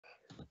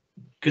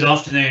Good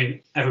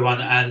afternoon, everyone,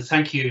 and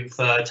thank you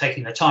for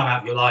taking the time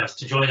out of your lives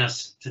to join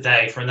us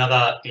today for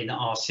another in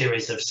our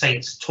series of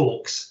Saints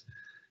Talks,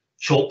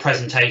 short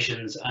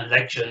presentations and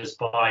lectures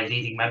by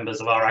leading members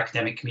of our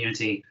academic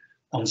community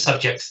on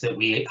subjects that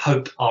we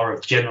hope are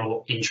of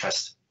general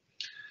interest.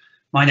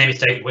 My name is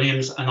David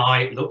Williams and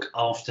I look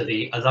after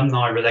the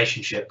alumni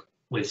relationship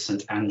with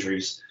St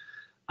Andrews,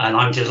 and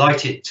I'm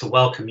delighted to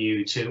welcome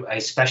you to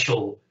a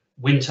special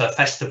Winter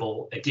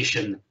Festival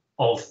edition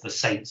of the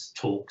Saints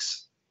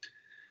Talks.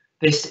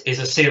 This is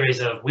a series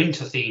of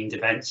winter-themed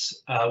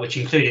events, which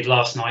included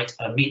last night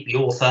a Meet the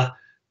Author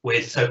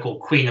with so-called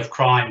Queen of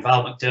Crime,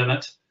 Val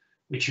McDermott,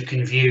 which you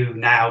can view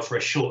now for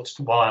a short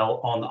while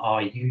on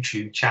our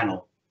YouTube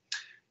channel.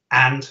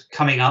 And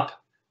coming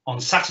up on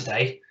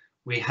Saturday,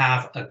 we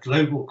have a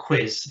global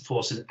quiz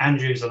for St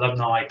Andrews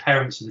alumni,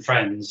 parents and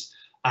friends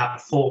at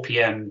 4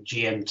 p.m.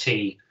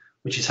 GMT,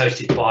 which is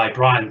hosted by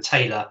Brian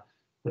Taylor,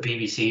 the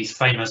BBC's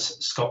famous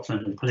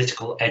Scotland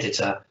political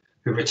editor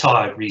who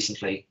retired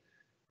recently,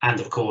 and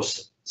of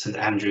course, St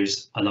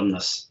Andrews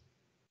alumnus.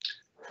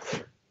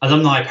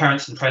 Alumni,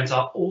 parents and friends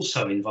are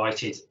also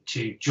invited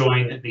to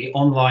join the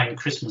online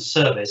Christmas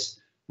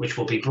service, which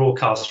will be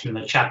broadcast from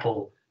the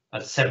chapel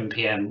at 7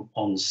 p.m.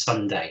 on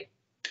Sunday.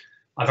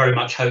 I very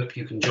much hope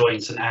you can join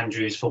St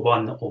Andrews for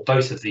one or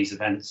both of these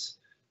events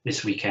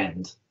this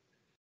weekend.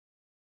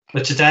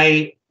 But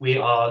today we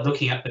are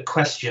looking at the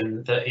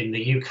question that in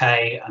the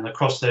UK and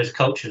across those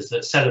cultures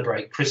that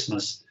celebrate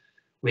Christmas,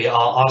 we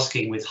are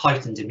asking with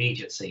heightened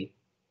immediacy.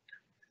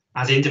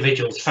 As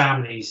individuals,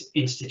 families,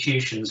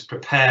 institutions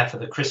prepare for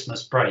the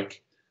Christmas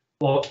break,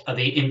 what are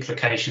the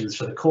implications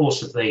for the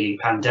course of the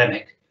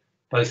pandemic,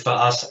 both for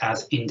us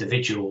as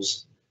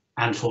individuals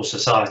and for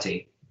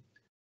society?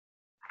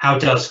 How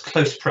does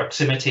close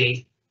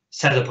proximity,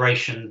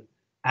 celebration,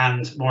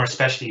 and more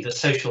especially the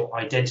social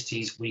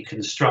identities we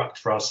construct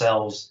for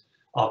ourselves,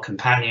 our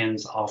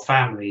companions, our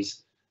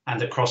families,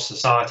 and across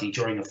society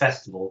during a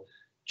festival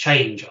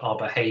change our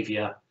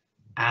behaviour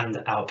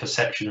and our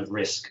perception of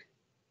risk?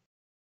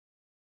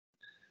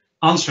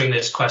 Answering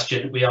this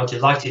question, we are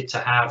delighted to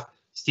have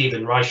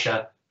Stephen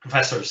Reicher,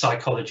 Professor of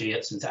Psychology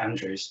at St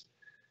Andrews.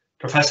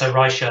 Professor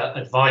Reicher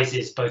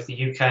advises both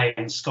the UK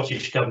and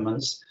Scottish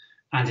governments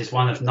and is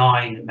one of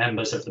 9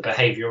 members of the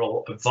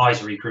Behavioural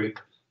Advisory Group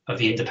of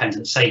the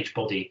independent SAGE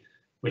body,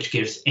 which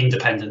gives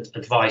independent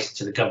advice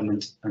to the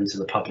government and to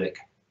the public.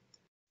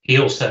 He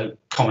also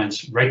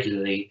comments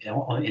regularly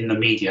in the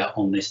media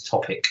on this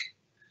topic.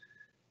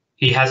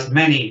 He has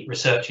many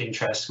research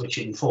interests which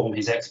inform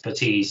his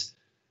expertise,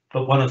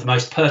 but one of the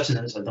most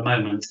pertinent at the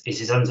moment is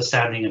his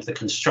understanding of the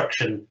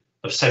construction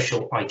of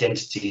social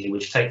identity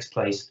which takes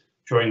place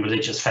during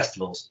religious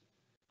festivals,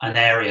 an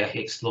area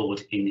he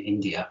explored in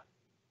India.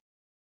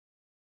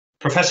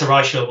 Professor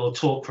Reicher will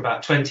talk for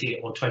about 20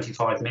 or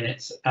 25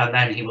 minutes and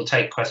then he will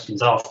take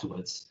questions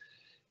afterwards.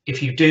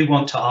 If you do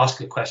want to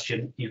ask a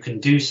question, you can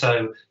do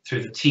so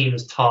through the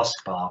Teams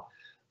taskbar.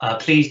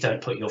 Please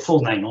don't put your full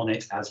name on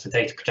it, as for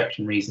data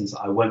protection reasons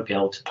I won't be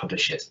able to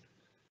publish it.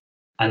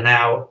 And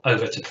now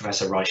over to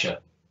Professor Reicher.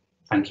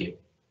 Thank you.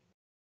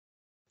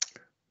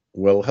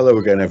 Well, hello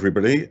again,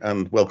 everybody,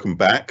 and welcome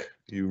back.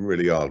 You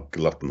really are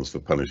gluttons for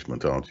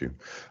punishment, aren't you?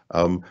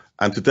 And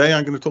today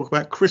I'm going to talk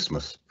about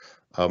Christmas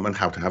and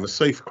how to have a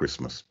safe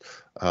Christmas.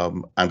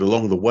 And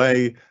along the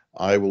way,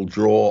 I will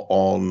draw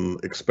on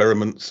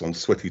experiments on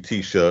sweaty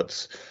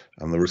t-shirts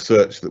and the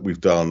research that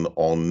we've done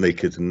on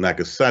naked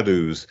Naga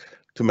sadhus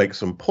to make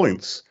some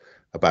points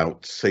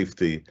about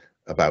safety,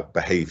 about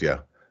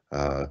behaviour,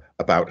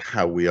 about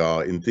how we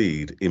are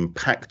indeed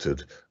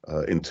impacted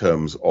in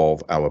terms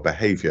of our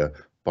behaviour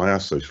by our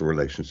social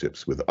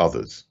relationships with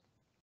others.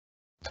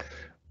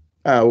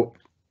 Now,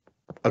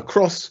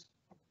 across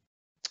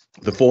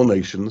the 4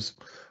 nations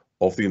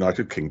of the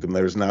United Kingdom,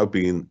 there has now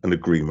been an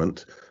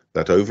agreement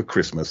that over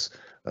Christmas,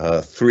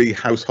 3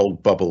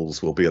 household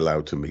bubbles will be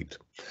allowed to meet.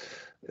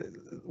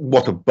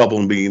 What a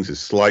bubble means is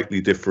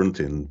slightly different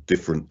in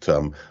different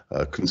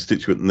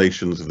constituent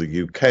nations of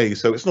the UK,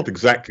 so it's not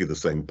exactly the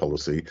same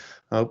policy,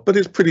 but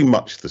it's pretty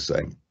much the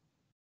same.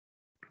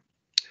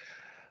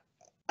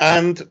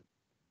 And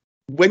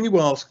when you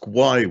ask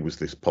why was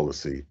this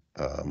policy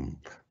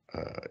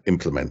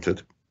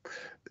implemented,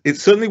 it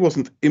certainly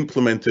wasn't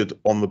implemented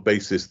on the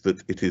basis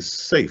that it is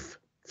safe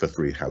for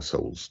 3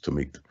 households to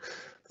meet.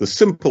 The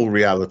simple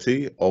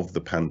reality of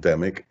the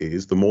pandemic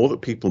is the more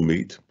that people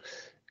meet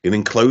in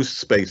enclosed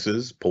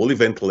spaces, poorly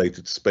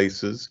ventilated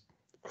spaces,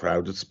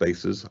 crowded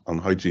spaces,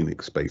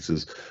 unhygienic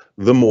spaces,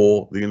 the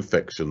more the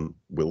infection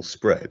will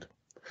spread.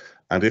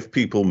 And if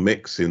people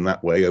mix in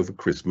that way over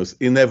Christmas,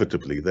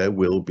 inevitably there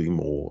will be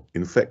more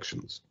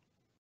infections.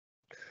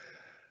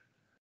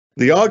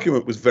 The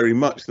argument was very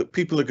much that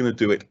people are going to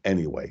do it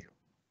anyway,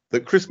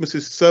 that Christmas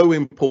is so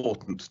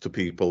important to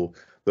people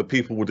that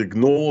people would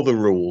ignore the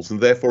rules,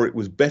 and therefore it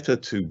was better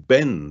to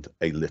bend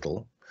a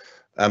little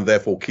and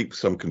therefore keep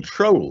some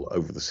control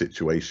over the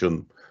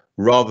situation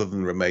rather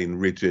than remain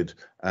rigid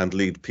and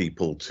lead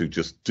people to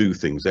just do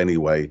things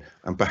anyway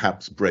and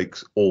perhaps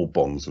breaks all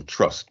bonds of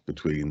trust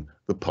between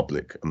the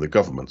public and the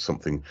government,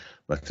 something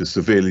that is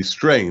severely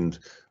strained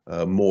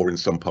more in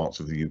some parts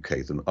of the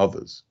UK than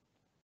others.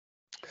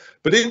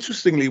 But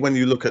interestingly, when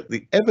you look at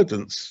the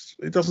evidence,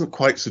 it doesn't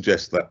quite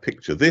suggest that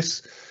picture.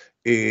 This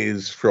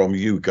is from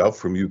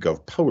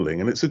YouGov polling,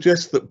 and it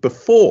suggests that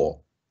before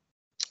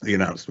the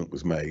announcement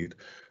was made,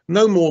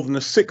 no more than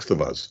a sixth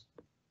of us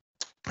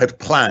had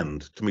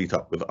planned to meet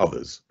up with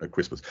others at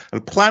Christmas.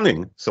 And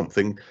planning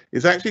something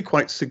is actually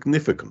quite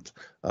significant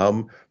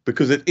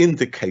because it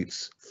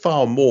indicates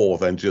far more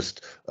than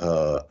just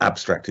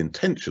abstract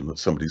intention that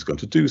somebody's going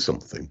to do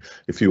something.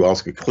 If you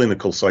ask a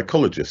clinical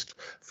psychologist,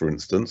 for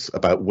instance,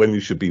 about when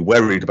you should be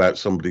worried about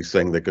somebody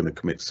saying they're going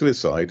to commit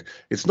suicide,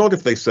 it's not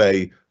if they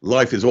say,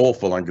 life is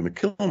awful, I'm going to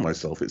kill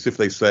myself. It's if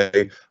they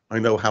say, I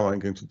know how I'm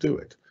going to do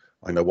it.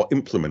 I know what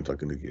implement I'm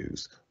going to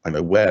use. I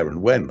know where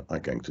and when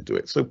I'm going to do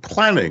it. So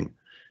planning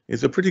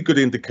is a pretty good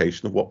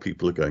indication of what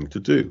people are going to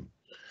do.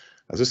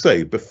 As I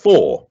say,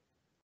 before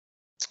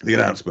the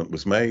announcement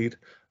was made,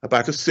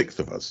 about a sixth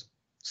of us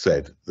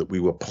said that we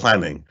were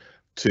planning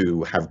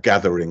to have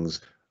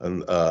gatherings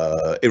and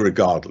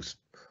irregardless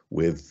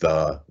with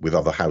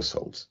other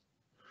households.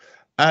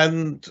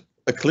 And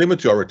a clear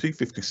majority,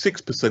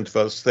 56% of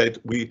us, said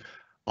we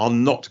are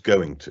not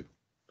going to.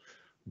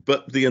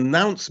 But the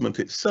announcement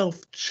itself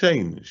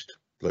changed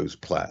those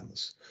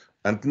plans.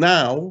 And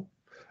now,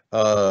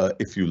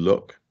 if you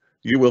look,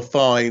 you will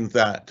find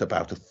that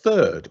about a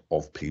third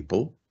of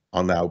people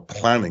are now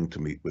planning to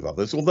meet with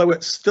others, although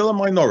it's still a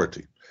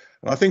minority.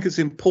 And I think it's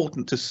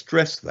important to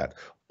stress that.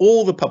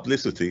 All the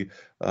publicity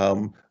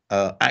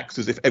acts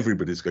as if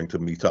everybody's going to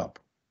meet up,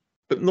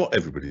 but not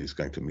everybody is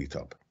going to meet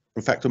up.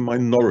 In fact, a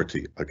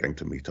minority are going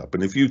to meet up.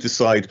 And if you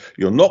decide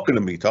you're not going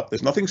to meet up,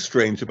 there's nothing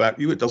strange about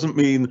you. It doesn't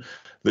mean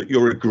that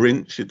you're a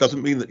Grinch. It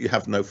doesn't mean that you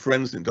have no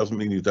friends. It doesn't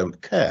mean you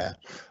don't care.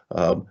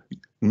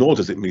 Nor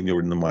does it mean you're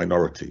in the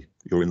minority.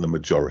 You're in the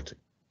majority.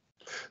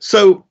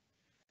 So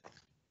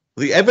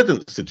the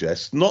evidence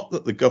suggests not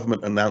that the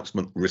government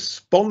announcement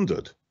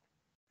responded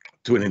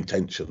to an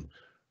intention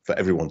for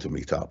everyone to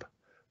meet up,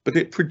 but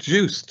it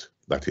produced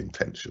that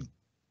intention.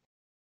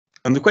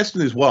 And the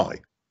question is why?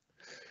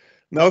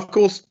 Now, of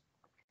course,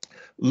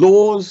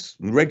 laws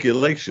and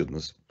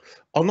regulations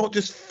are not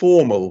just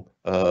formal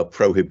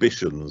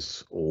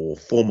prohibitions or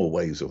formal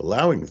ways of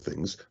allowing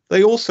things.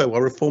 They also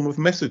are a form of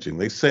messaging.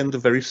 They send a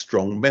very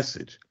strong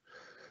message.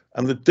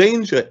 And the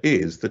danger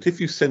is that if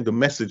you send a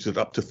message that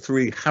up to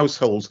 3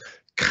 households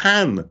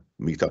can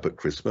meet up at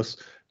Christmas,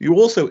 you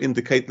also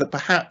indicate that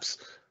perhaps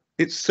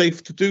it's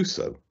safe to do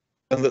so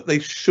and that they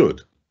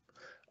should.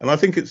 And I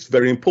think it's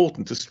very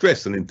important to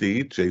stress, and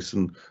indeed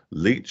Jason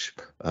Leach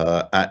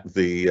at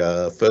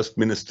the First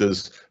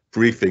Minister's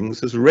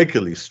briefings has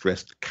regularly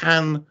stressed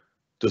can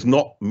does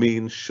not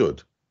mean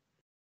should,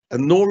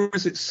 and nor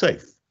is it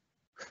safe.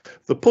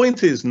 The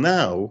point is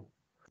now,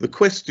 the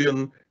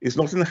question is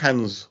not in the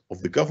hands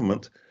of the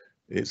government,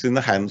 it's in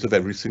the hands of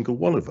every single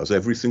one of us.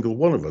 Every single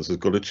one of us has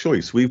got a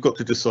choice. We've got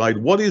to decide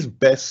what is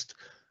best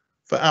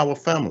for our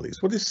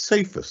families, what is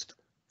safest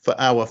for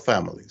our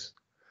families.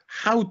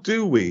 How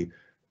do we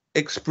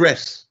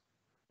express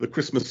the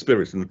Christmas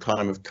spirit in a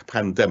time of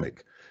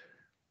pandemic?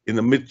 In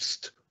the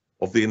midst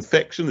of the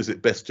infection, is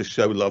it best to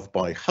show love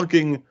by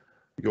hugging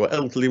your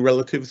elderly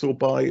relatives or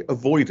by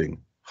avoiding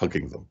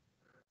hugging them?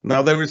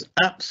 Now, there is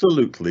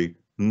absolutely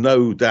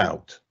no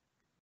doubt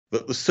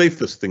that the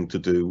safest thing to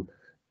do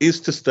is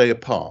to stay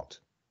apart,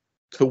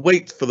 to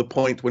wait for the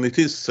point when it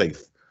is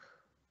safe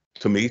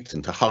to meet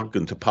and to hug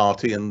and to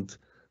party, and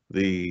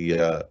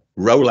the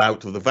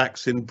rollout of the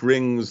vaccine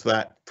brings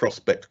that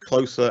prospect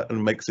closer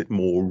and makes it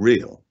more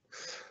real.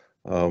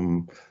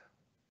 And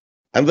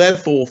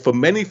therefore, for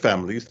many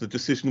families, the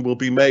decision will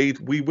be made,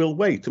 we will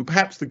wait. And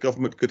perhaps the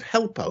government could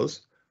help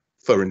us,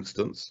 for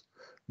instance,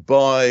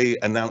 by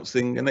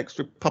announcing an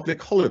extra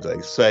public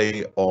holiday,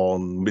 say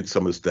on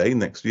Midsummer's Day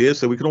next year,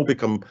 so we can all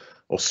become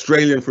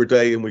Australian for a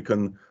day and we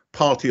can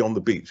party on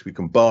the beach, we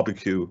can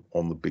barbecue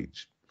on the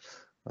beach.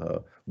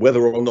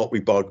 Whether or not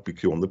we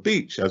barbecue on the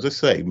beach, as I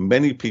say,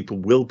 many people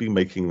will be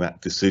making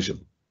that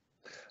decision.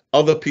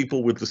 Other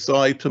people would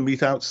decide to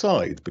meet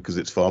outside because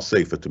it's far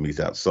safer to meet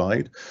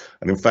outside.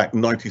 And in fact,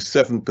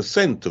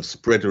 97% of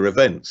spreader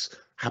events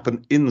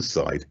happen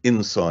inside.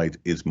 Inside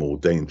is more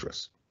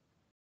dangerous.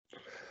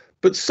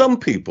 But some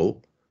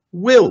people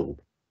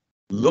will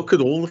look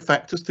at all the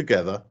factors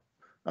together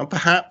and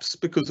perhaps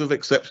because of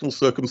exceptional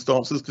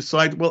circumstances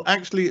decide, well,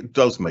 actually, it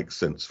does make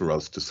sense for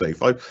us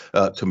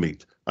to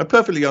meet. I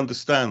perfectly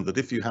understand that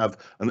if you have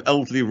an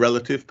elderly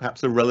relative,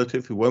 perhaps a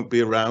relative who won't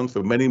be around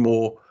for many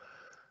more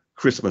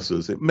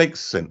Christmases, it makes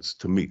sense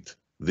to meet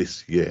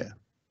this year.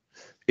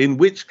 In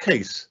which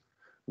case,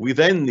 we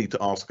then need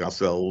to ask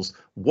ourselves,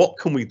 what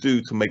can we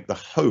do to make the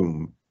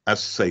home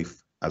as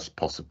safe as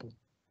possible?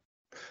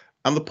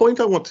 And the point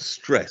I want to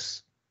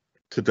stress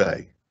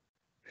today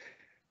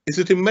is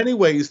that in many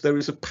ways there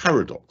is a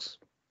paradox.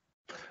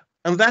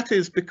 And that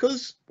is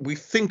because we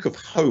think of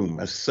home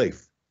as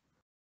safe.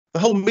 The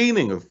whole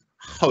meaning of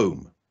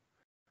home,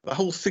 the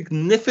whole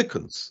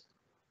significance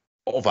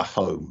of a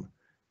home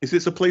is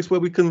it's a place where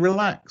we can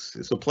relax.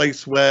 It's a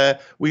place where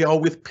we are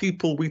with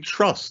people we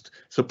trust.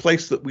 It's a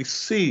place that we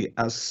see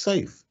as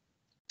safe.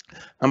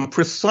 And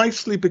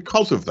precisely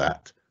because of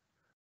that,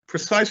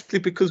 precisely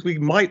because we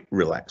might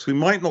relax, we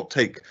might not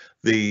take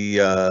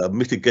the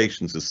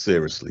mitigations as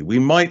seriously, we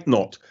might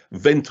not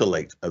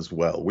ventilate as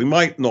well, we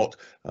might not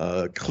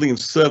clean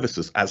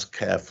surfaces as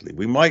carefully,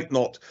 we might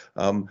not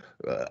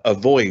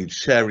avoid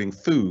sharing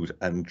food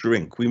and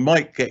drink, we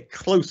might get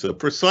closer.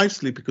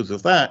 Precisely because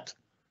of that,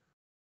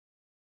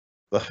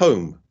 the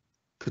home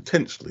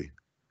potentially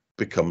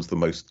becomes the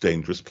most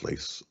dangerous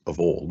place of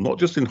all, not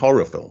just in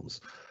horror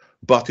films,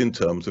 but in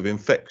terms of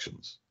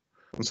infections.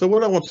 And so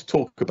what I want to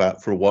talk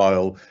about for a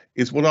while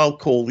is what I'll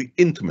call the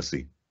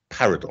intimacy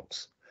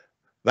paradox.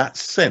 That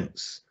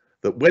sense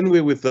that when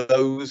we're with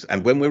those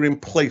and when we're in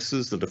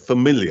places that are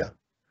familiar,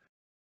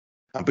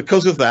 and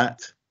because of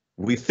that,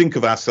 we think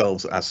of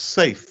ourselves as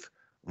safe,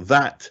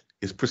 that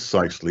is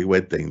precisely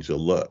where danger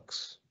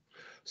lurks.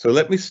 So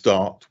let me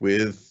start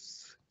with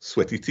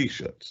sweaty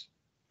t-shirts.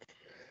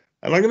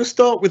 And I'm going to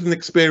start with an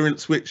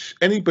experience which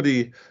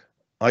anybody,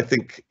 I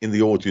think, in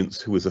the audience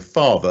who is a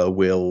father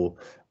will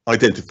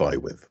identify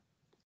with.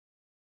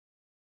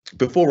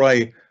 Before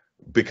I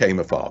became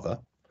a father,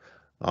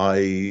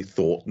 I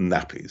thought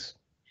nappies.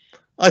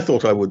 I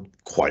thought I would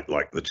quite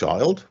like the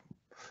child,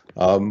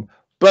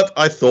 but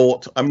I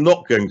thought I'm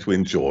not going to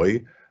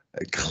enjoy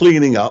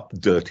cleaning up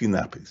dirty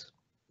nappies.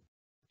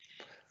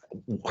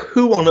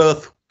 Who on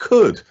earth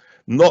could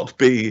not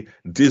be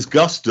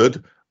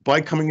disgusted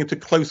by coming into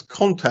close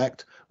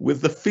contact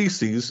with the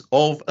feces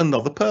of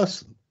another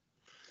person?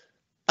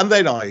 And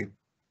then I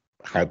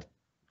had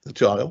the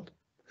child,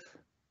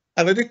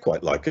 and I did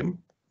quite like him,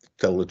 to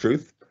tell the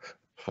truth.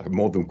 I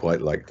more than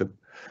quite liked him.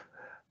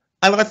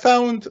 And I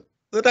found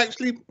that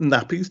actually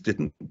nappies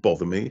didn't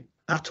bother me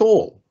at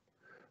all,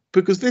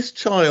 because this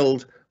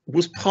child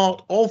was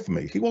part of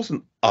me. He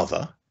wasn't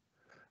other.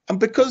 And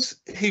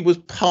because he was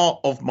part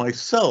of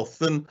myself,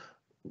 then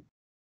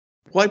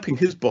wiping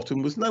his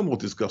bottom was no more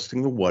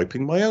disgusting than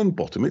wiping my own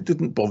bottom. It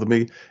didn't bother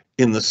me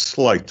in the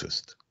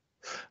slightest.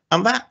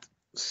 And that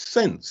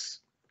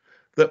sense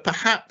that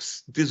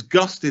perhaps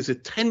disgust is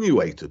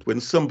attenuated when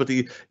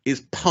somebody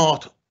is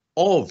part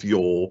of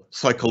your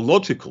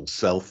psychological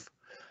self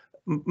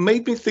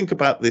made me think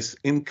about this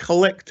in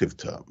collective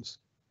terms.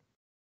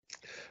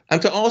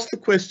 And to ask the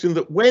question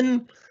that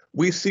when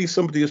we see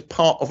somebody as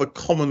part of a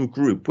common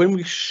group, when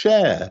we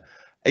share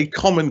a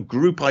common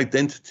group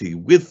identity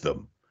with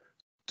them,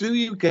 do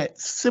you get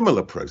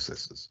similar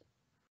processes?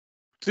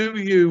 Do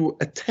you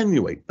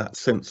attenuate that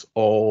sense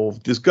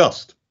of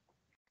disgust?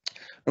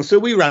 And so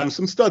we ran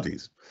some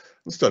studies.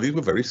 The studies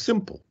were very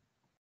simple.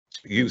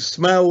 You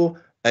smell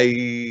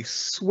a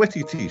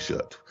sweaty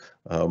t-shirt.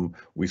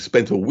 We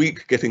spent a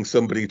week getting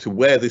somebody to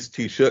wear this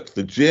t-shirt to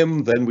the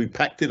gym, then we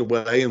packed it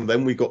away, and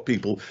then we got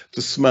people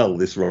to smell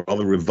this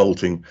rather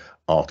revolting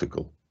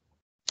article.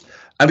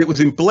 And it was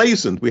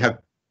emblazoned, we had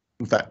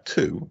in fact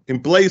two,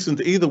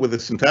 emblazoned either with a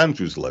St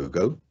Andrews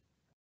logo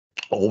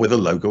or with a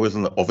logo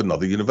of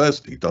another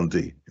university,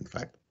 Dundee, in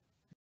fact.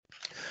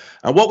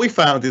 And what we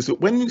found is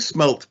that when you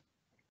smelt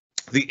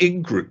the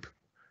in-group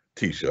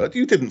t-shirt,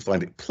 you didn't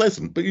find it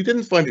pleasant, but you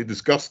didn't find it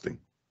disgusting.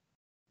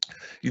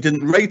 You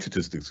didn't rate it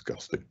as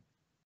disgusting.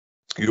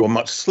 You were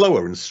much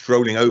slower in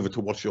strolling over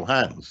to wash your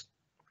hands.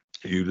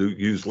 You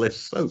use less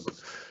soap.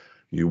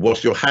 You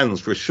wash your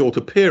hands for a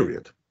shorter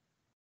period.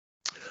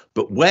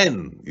 But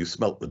when you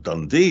smelt the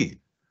Dundee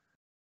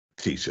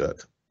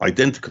t-shirt,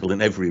 identical in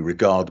every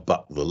regard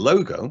but the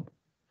logo,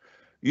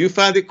 you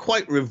found it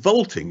quite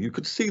revolting. You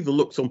could see the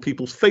looks on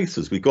people's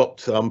faces. We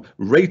got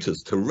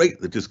raters to rate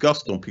the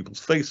disgust on people's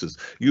faces.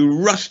 You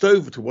rushed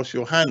over to wash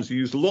your hands. You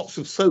used lots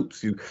of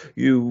soaps.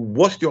 You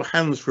washed your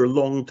hands for a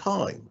long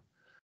time.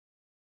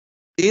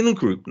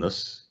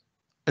 In-groupness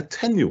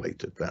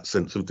attenuated that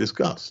sense of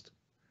disgust.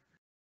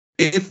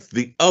 If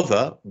the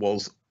other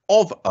was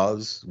of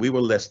us, we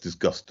were less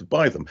disgusted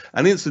by them.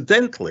 And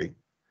incidentally,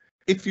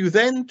 if you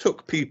then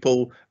took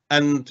people,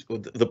 and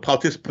the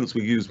participants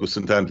we used were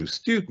St Andrews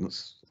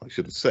students, I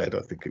should have said, I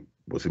think it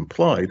was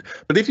implied,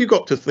 but if you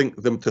got to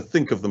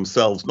think of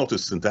themselves not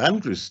as St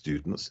Andrews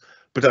students,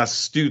 but as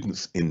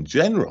students in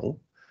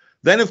general,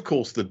 then of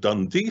course the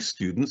Dundee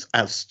students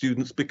as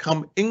students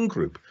become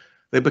in-group.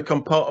 They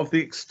become part of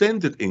the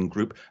extended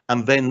in-group,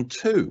 and then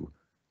too,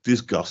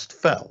 disgust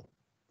fell.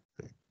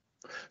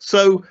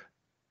 So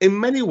in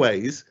many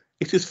ways,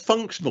 it is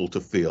functional to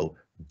feel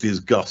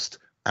disgust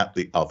at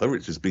the other.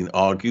 It has been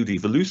argued,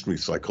 evolutionary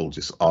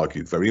psychologists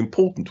argued, very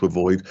important to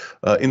avoid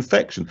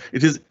infection.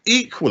 It is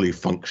equally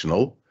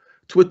functional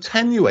to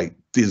attenuate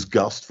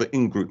disgust for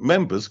in-group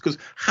members, because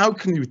how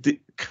can you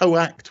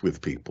co-act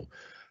with people?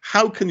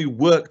 How can you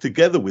work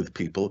together with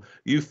people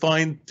you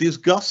find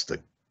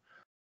disgusting?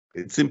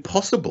 It's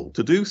impossible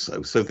to do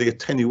so. So the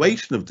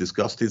attenuation of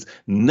disgust is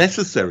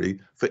necessary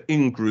for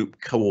in-group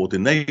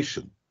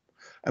coordination.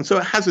 And so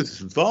it has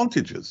its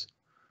advantages,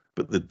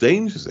 but the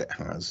dangers it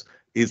has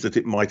is that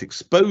it might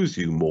expose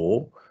you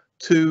more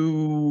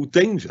to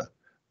danger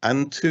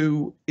and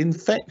to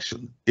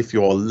infection if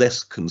you are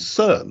less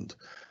concerned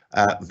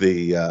at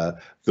the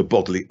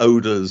bodily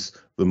odours,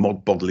 the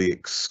bodily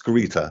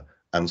excreta,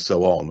 and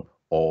so on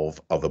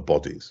of other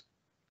bodies.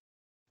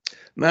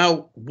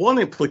 Now, one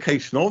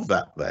implication of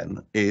that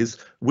then is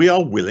we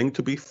are willing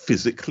to be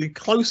physically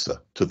closer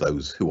to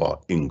those who are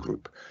in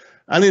group.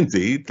 And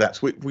indeed,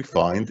 that's what we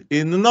find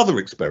in another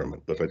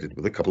experiment that I did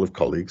with a couple of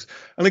colleagues.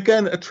 And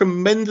again, a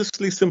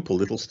tremendously simple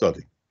little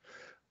study.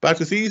 About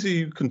as easy as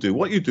you can do.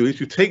 What you do is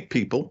you take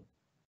people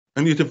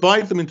and you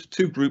divide them into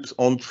two groups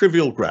on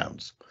trivial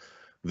grounds.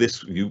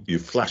 This, you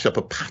flash up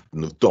a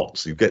pattern of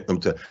dots, you get them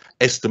to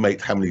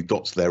estimate how many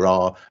dots there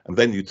are, and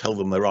then you tell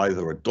them they're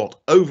either a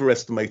dot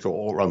overestimator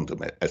or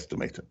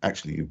underestimator.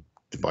 Actually, you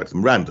divide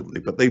them randomly,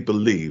 but they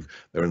believe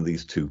they're in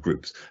these two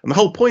groups. And the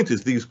whole point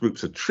is these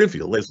groups are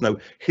trivial. There's no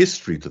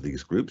history to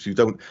these groups. You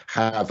don't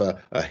have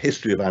a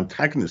history of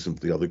antagonism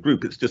to the other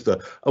group. It's just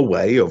a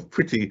way of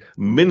pretty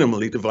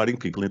minimally dividing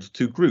people into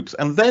two groups.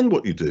 And then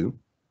what you do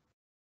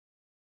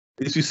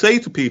is you say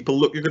to people,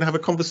 look, you're going to have a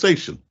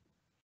conversation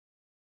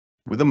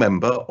with a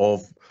member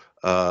of,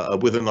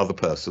 with another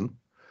person.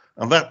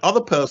 And that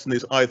other person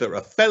is either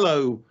a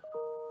fellow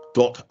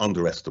dot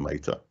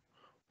underestimator,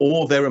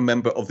 or they're a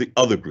member of the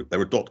other group.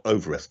 They're a dot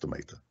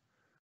overestimator.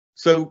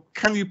 So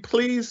can you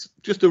please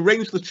just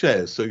arrange the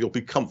chairs so you'll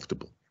be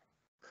comfortable?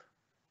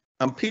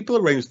 And people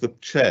arrange the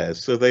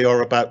chairs so they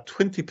are about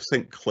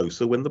 20%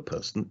 closer when the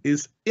person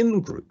is in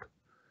group.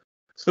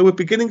 So we're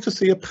beginning to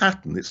see a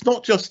pattern. It's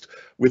not just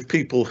with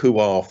people who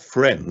are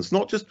friends,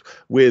 not just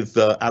with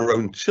our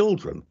own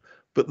children,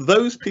 but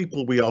those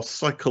people we are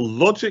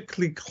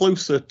psychologically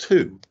closer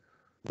to,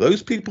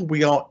 those people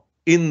we are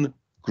in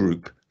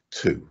group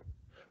to,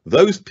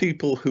 those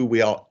people who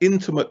we are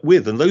intimate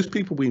with, and those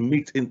people we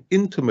meet in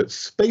intimate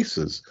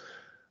spaces,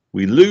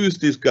 we lose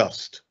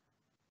disgust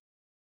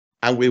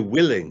and we're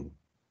willing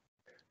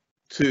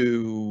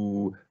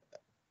to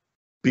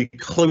be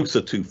closer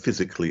to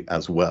physically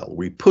as well.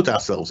 We put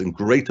ourselves in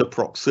greater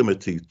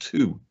proximity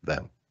to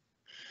them.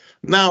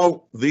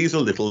 Now, these are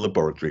little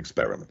laboratory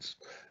experiments.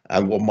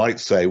 And one might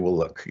say, well,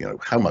 look, you know,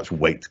 how much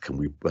weight can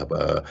we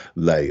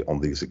lay on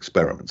these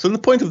experiments? And the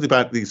point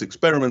about these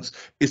experiments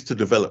is to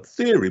develop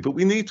theory, but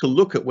we need to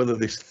look at whether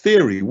this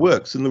theory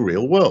works in the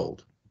real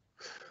world.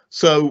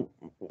 So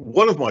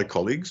one of my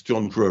colleagues,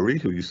 John Drury,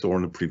 who you saw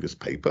in a previous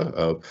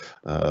paper,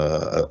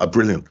 a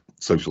brilliant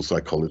social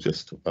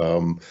psychologist,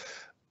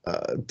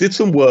 did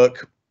some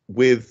work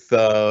with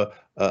a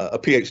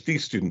PhD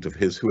student of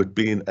his who had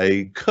been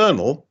a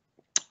colonel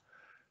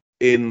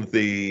in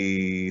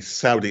the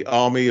Saudi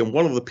army, and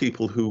one of the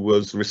people who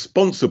was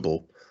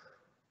responsible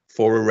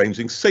for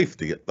arranging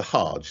safety at the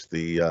Hajj,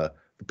 the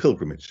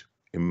pilgrimage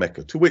in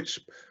Mecca, to which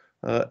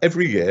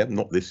every year,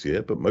 not this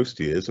year, but most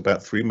years,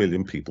 about 3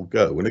 million people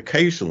go. And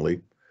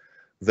occasionally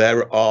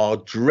there are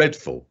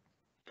dreadful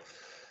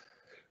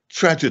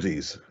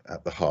tragedies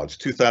at the Hajj.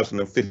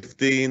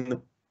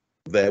 2015,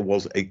 there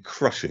was a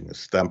crushing, a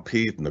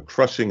stampede and a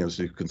crushing. As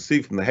you can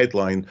see from the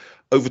headline,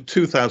 over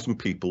 2,000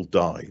 people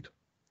died.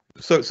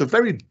 So it's a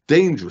very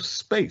dangerous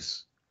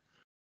space.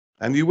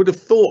 And you would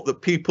have thought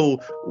that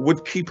people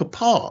would keep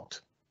apart.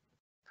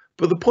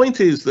 But the point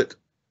is that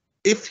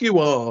if you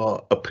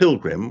are a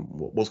pilgrim,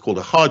 what's called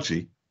a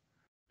Haji,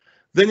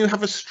 then you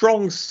have a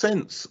strong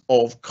sense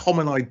of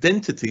common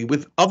identity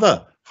with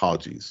other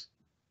Hajis.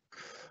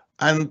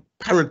 And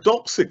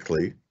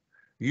paradoxically,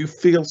 you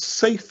feel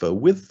safer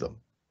with them.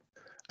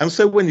 And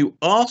so when you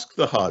ask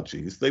the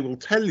Hajis, they will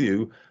tell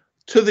you,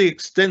 to the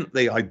extent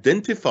they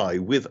identify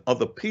with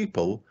other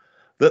people,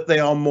 that they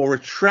are more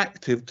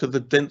attractive to the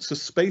denser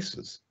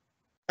spaces.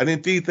 And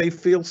indeed, they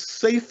feel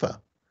safer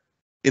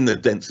in the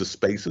denser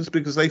spaces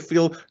because they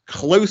feel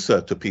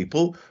closer to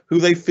people who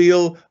they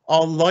feel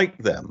are like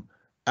them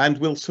and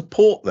will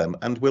support them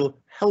and will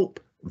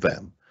help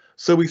them.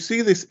 So we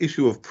see this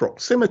issue of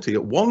proximity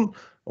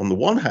on the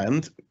one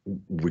hand,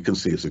 we can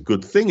see it's a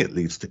good thing. It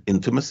leads to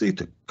intimacy,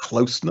 to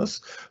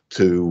closeness,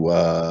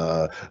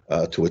 to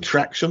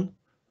attraction.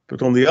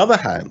 But on the other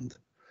hand,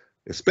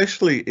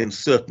 especially in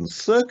certain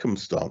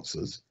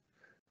circumstances,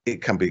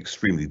 it can be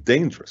extremely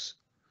dangerous.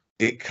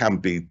 It can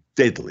be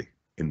deadly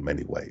in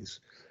many ways.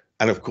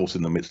 And of course,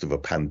 in the midst of a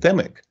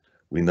pandemic,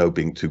 we know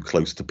being too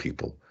close to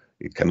people,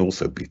 it can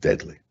also be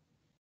deadly.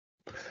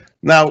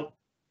 Now,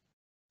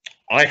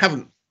 I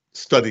haven't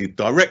studied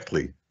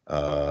directly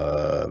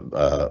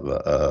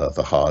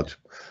the Hajj,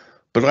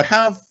 but I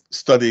have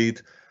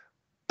studied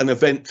an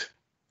event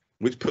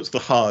which puts the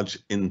Hajj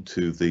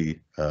into the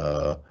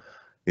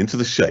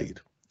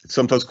shade. It's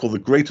sometimes called the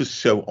greatest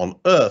show on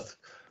earth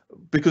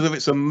because of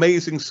its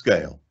amazing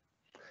scale.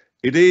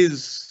 It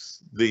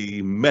is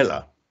the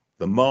Mela,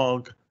 the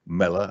Magh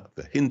Mela,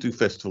 the Hindu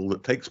festival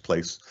that takes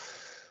place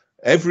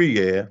every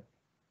year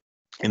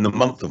in the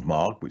month of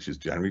Magh, which is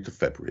January to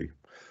February,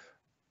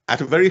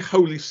 at a very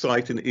holy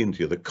site in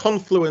India, the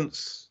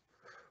confluence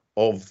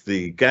of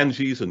the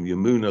Ganges and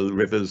Yamuna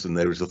rivers, and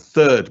there is a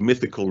third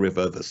mythical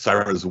river, the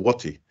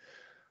Saraswati,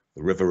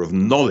 the river of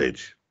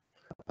knowledge.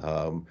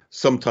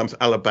 Sometimes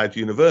Allahabad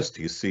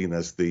University is seen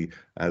as the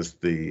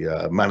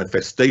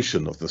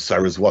manifestation of the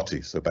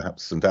Saraswati. So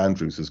perhaps St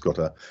Andrews has got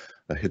a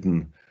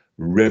hidden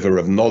river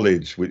of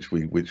knowledge which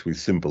we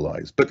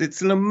symbolize. But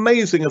it's an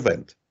amazing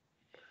event.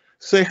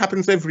 So it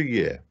happens every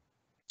year,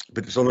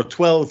 but it's on a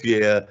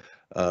 12-year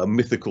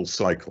mythical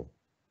cycle.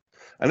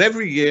 And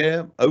every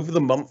year, over the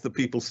month that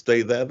people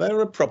stay there, there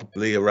are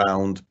probably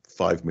around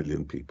 5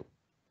 million people.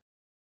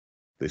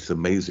 This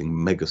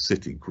amazing mega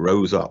city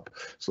grows up.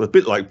 So a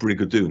bit like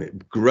Brigadoon,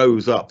 it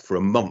grows up for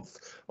a month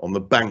on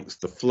the banks,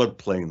 the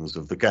floodplains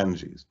of the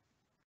Ganges.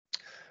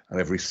 And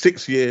every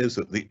 6 years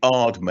at the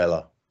Magh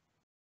Mela,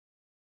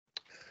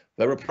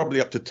 there are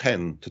probably up to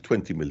 10 to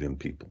 20 million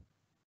people.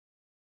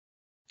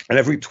 And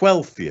every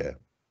 12th year,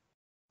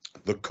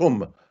 the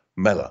Kumbh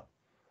Mela,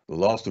 the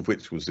last of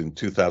which was in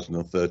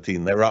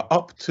 2013, there are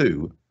up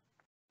to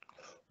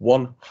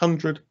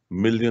 100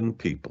 million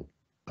people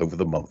over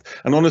the month.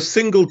 And on a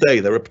single day,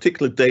 there are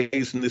particular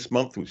days in this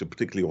month which are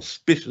particularly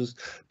auspicious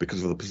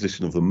because of the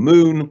position of the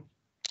moon.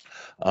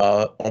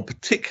 On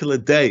particular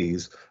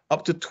days,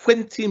 up to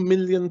 20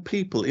 million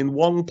people in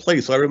one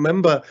place. I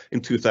remember in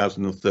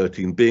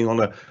 2013 being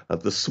on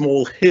the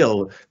small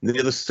hill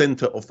near the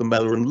centre of the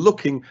Mela and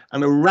looking,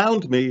 and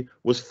around me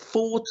was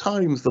 4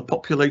 times the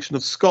population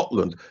of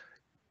Scotland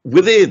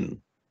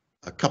within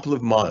a couple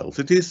of miles.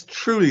 It is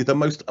truly the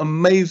most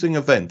amazing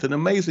event, and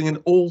amazing in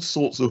all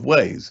sorts of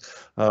ways.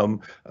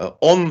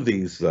 On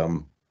these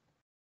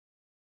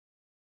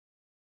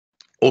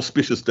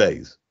auspicious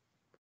days,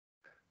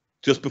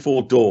 just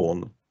before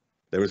dawn,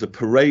 there is a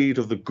parade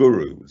of the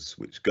gurus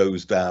which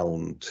goes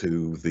down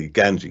to the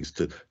Ganges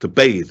to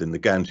bathe in the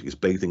Ganges.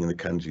 Bathing in the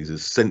Ganges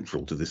is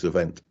central to this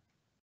event.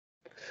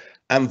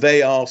 And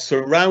they are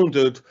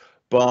surrounded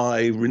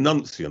by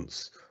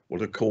renunciants,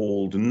 what are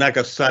called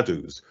Naga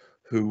sadhus,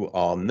 who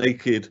are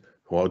naked,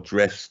 who are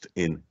dressed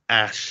in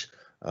ash,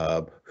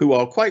 who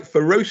are quite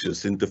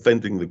ferocious in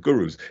defending the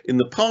gurus. In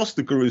the past,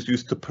 the gurus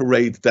used to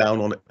parade down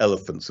on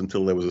elephants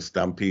until there was a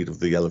stampede of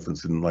the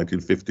elephants in the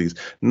 1950s.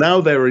 Now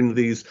they're in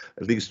these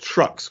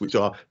trucks which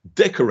are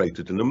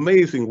decorated in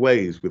amazing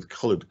ways with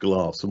coloured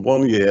glass. And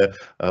one year,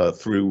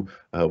 through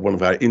one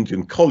of our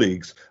Indian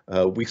colleagues,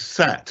 we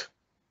sat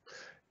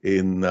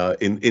in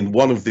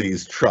one of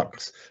these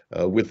trucks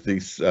with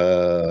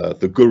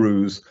the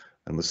gurus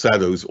and the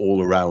sadhus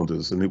all around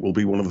us, and it will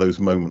be one of those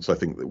moments, I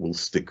think, that will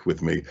stick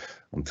with me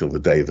until the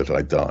day that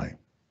I die.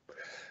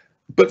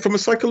 But from a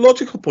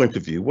psychological point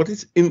of view, what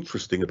is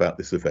interesting about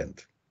this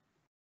event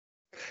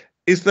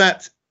is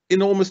that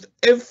in almost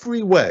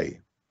every way,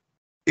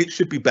 it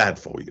should be bad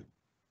for you.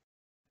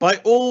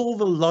 By all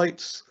the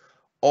lights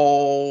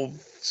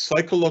of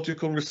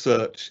psychological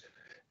research,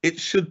 it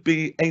should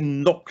be a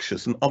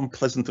noxious and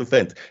unpleasant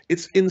event.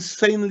 It's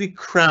insanely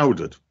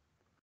crowded.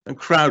 And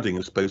crowding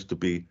is supposed to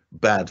be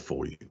bad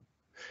for you.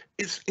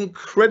 It's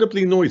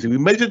incredibly noisy. We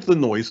measured the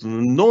noise, and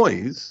the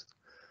noise,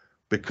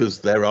 because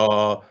there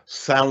are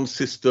sound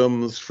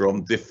systems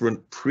from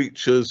different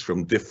preachers,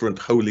 from different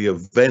holy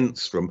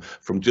events, from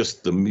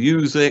just the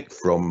music,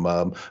 from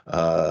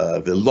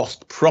the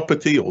lost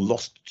property or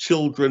lost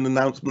children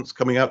announcements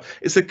coming out.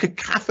 It's a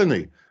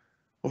cacophony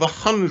of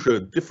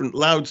 100 different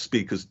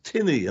loudspeakers,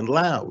 tinny and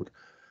loud.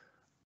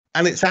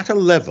 And it's at a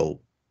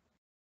level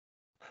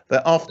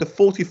that after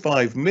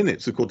 45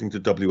 minutes, according to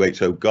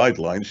WHO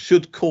guidelines,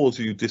 should cause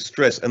you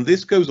distress. And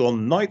this goes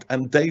on night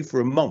and day for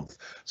a month.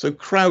 So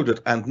crowded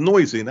and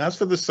noisy. And as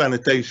for the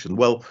sanitation,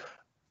 well,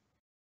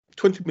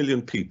 20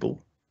 million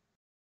people,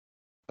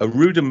 a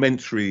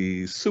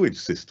rudimentary sewage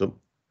system.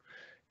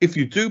 If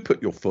you do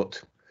put your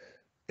foot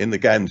in the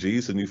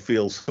Ganges and you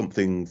feel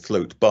something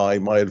float by,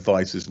 my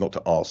advice is not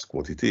to ask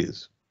what it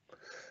is.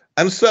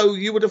 And so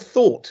you would have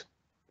thought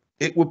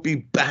it would be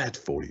bad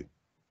for you.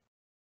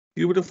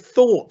 You would have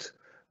thought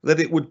that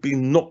it would be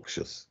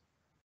noxious.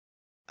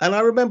 And I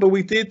remember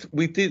we've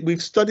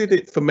studied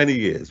it for many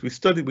years.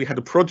 We had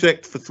a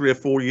project for 3 or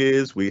 4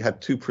 years. We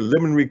had 2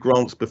 preliminary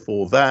grants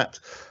before that.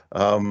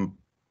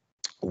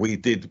 We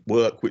did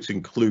work which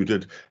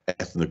included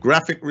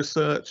ethnographic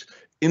research,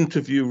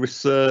 interview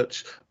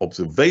research,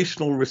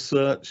 observational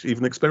research,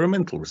 even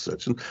experimental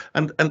research.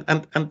 And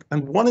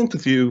one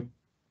interview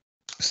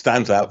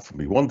stands out for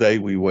me. One day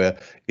we were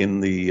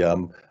in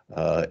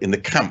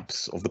the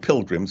camps of the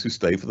pilgrims who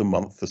stay for the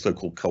month, the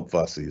so-called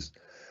Kalpvasis.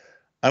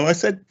 And I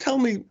said, tell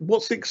me,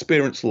 what's the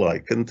experience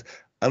like? And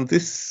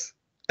this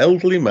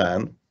elderly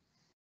man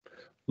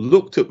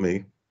looked at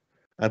me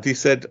and he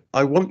said,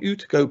 I want you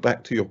to go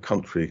back to your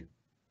country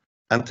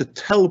and to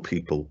tell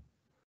people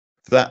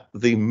that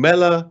the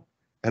Mela,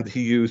 and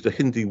he used a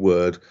Hindi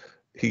word,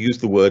 he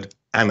used the word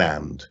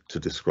anand to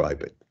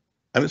describe it.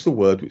 And it's a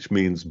word which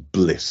means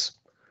bliss.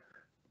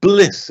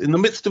 Bliss in the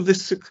midst of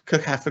this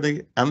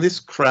cacophony and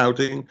this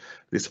crowding,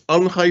 this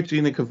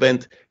unhygienic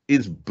event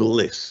is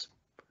bliss.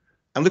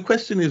 And the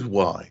question is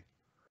why?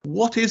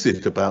 What is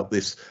it about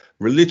this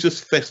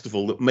religious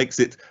festival that makes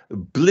it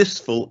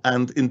blissful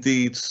and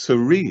indeed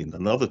serene,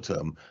 another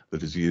term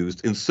that is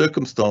used in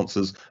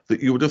circumstances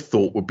that you would have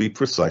thought would be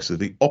precisely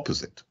the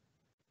opposite?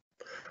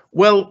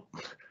 Well,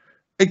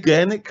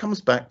 Again, it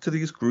comes back to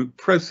these group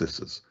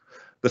processes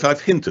that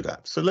I've hinted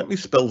at. So let me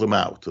spell them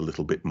out a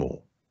little bit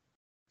more.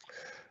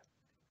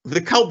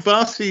 The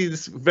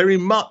Kalpvasis very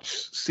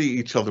much see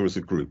each other as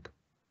a group.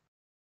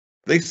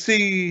 They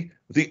see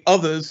the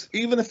others,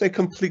 even if they're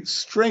complete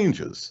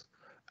strangers,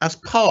 as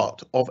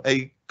part of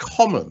a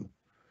common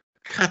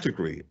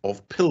category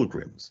of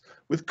pilgrims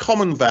with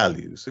common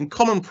values and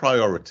common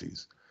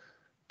priorities,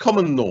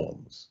 common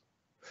norms.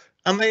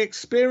 And they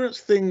experience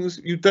things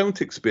you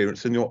don't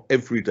experience in your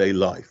everyday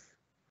life.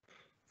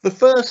 The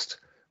first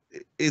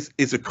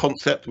is a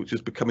concept which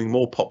is becoming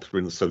more popular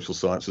in the social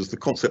sciences, the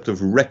concept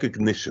of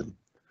recognition.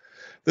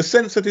 The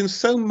sense that in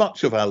so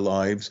much of our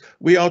lives,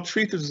 we are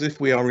treated as if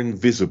we are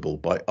invisible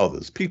by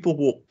others. People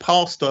walk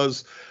past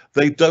us,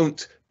 they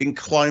don't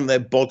incline their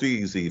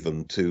bodies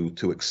even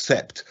to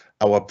accept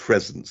our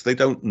presence. They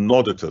don't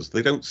nod at us,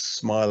 they don't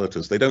smile at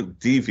us, they don't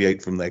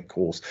deviate from their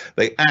course.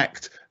 They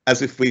act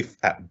as if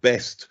at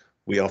best,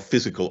 we are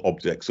physical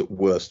objects, at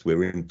worst,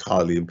 we're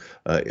entirely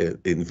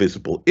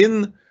invisible.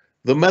 In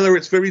the Mela,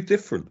 it's very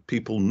different.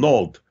 People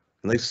nod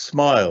and they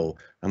smile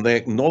and they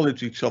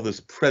acknowledge each other's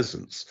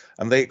presence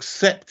and they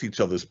accept each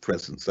other's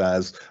presence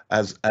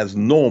as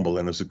normal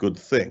and as a good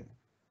thing.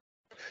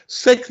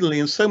 Secondly,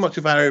 in so much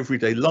of our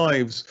everyday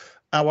lives,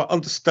 our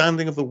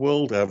understanding of the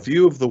world, our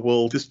view of the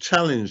world is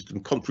challenged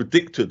and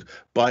contradicted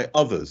by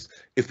others.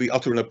 If we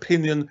utter an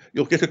opinion,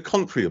 you'll get a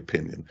contrary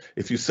opinion.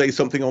 If you say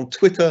something on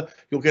Twitter,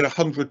 you'll get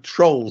 100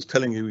 trolls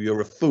telling you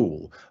you're a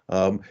fool.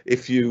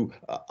 If you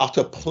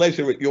utter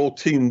pleasure at your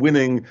team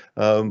winning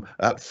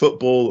at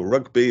football or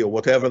rugby or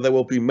whatever, there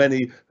will be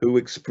many who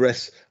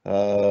express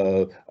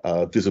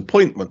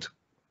disappointment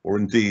or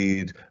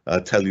indeed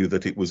tell you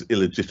that it was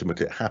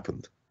illegitimate, it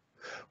happened.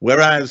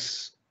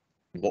 Whereas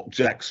what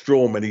Jack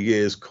Straw many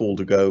years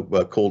called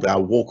our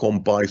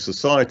walk-on-by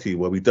society,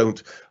 where we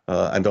don't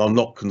and are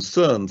not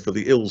concerned for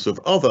the ills of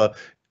other,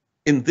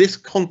 in this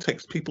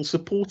context, people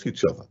support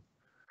each other.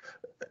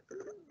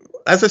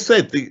 As I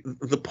said,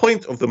 the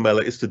point of the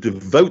Mela is to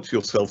devote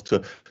yourself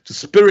to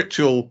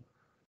spiritual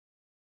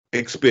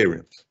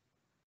experience,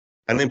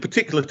 and in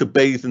particular to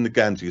bathe in the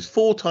Ganges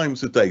 4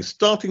 times a day,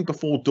 starting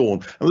before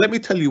dawn. And let me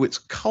tell you, it's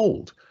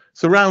cold.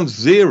 It's around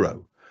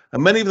 0,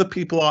 and many of the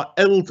people are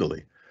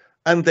elderly.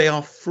 And they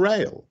are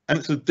frail, and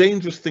it's a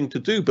dangerous thing to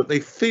do, but they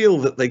feel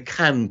that they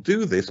can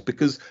do this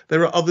because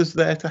there are others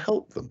there to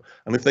help them.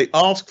 And if they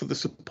ask for the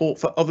support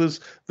for others,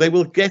 they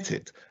will get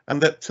it.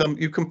 And that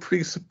you can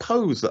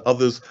presuppose that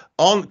others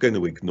aren't going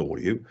to ignore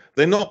you.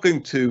 They're not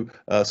going to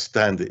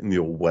stand in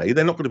your way.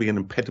 They're not going to be an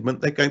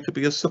impediment. They're going to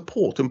be a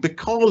support. And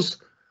because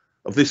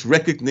of this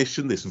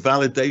recognition, this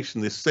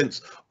validation, this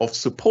sense of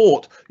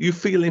support, you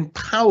feel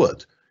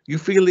empowered. You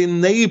feel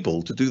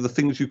enabled to do the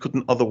things you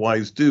couldn't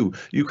otherwise do.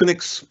 You can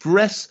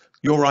express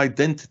your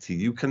identity.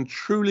 You can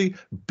truly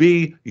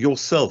be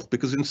yourself,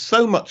 because in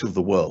so much of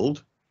the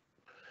world,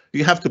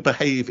 you have to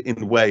behave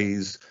in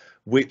ways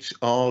which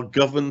are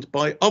governed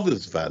by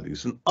others'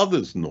 values and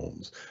others'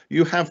 norms.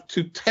 You have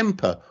to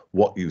temper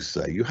what you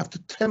say. You have to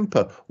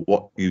temper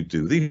what you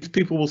do. These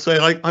people will say,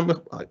 I'm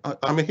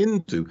a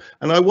Hindu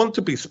and I want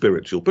to be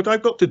spiritual, but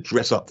I've got to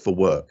dress up for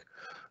work.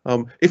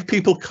 If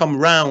people come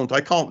round, I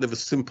can't live a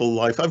simple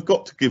life. I've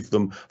got to give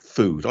them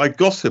food. I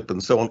gossip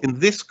and so on. In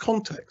this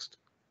context,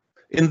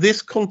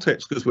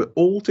 because we're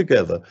all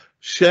together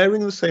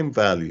sharing the same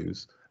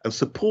values and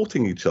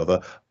supporting each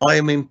other, I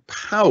am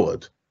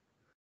empowered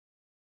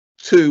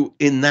to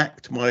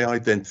enact my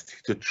identity,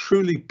 to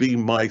truly be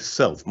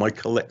myself, my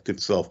collective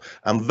self.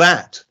 And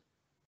that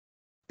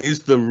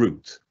is the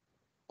root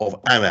of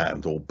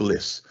Anand, or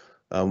bliss.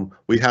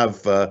 We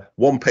have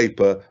one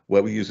paper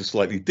where we use a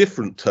slightly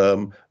different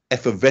term,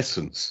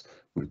 effervescence,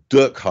 which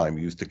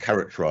Durkheim used to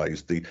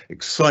characterize the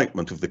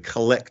excitement of the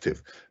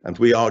collective. And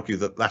we argue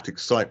that that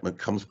excitement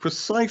comes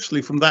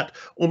precisely from that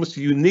almost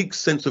unique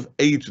sense of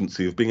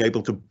agency, of being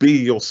able to be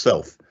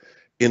yourself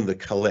in the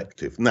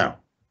collective. Now,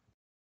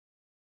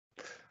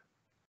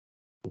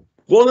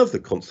 one of the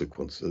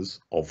consequences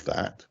of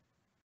that,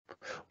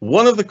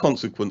 one of the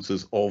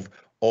consequences of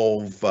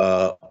all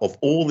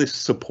this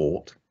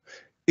support,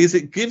 is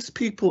it gives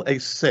people a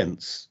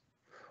sense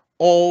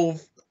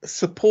of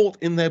support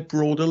in their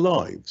broader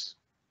lives.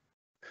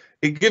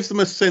 It gives them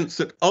a sense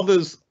that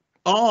others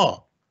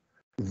are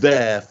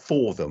there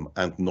for them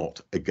and not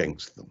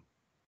against them.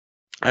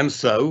 And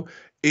so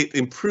it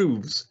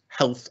improves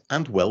health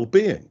and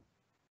well-being.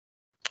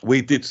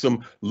 We did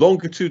some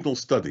longitudinal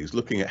studies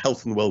looking at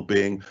health and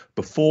well-being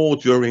before,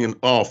 during, and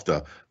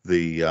after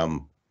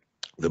the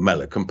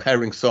Mela,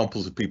 comparing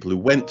samples of people who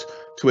went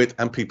to it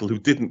and people who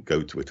didn't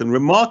go to it. And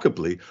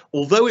remarkably,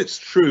 although it's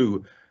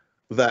true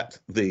that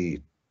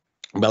the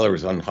Mela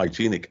is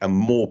unhygienic and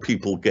more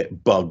people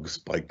get bugs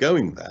by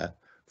going there,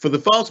 for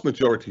the vast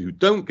majority who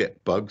don't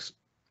get bugs,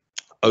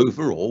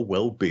 overall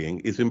well-being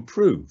is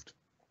improved.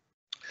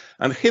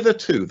 And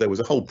hitherto, there was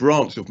a whole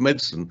branch of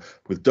medicine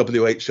with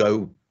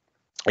WHO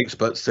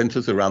expert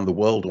centres around the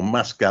world on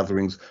mass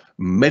gatherings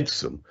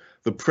medicine,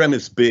 the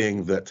premise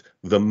being that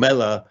the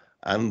Mela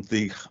and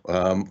the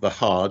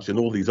Hajj and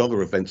all these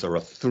other events are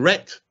a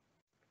threat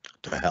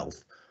to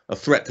health, a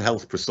threat to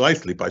health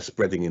precisely by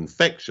spreading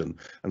infection.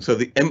 And so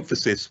the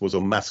emphasis was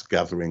on mass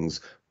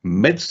gatherings,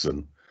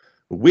 medicine.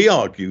 We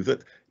argue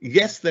that,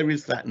 yes, there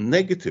is that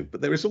negative, but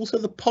there is also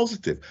the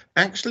positive.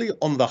 Actually,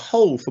 on the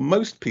whole, for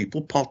most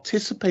people,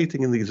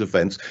 participating in these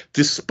events,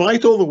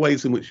 despite all the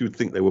ways in which you would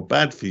think they were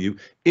bad for you,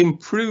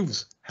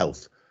 improves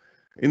health.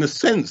 In a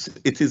sense,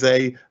 it is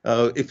a,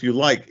 if you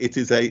like,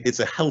 it's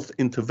a health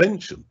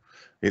intervention.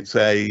 It's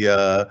a,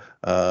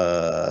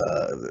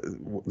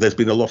 there's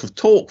been a lot of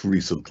talk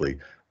recently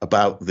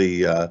about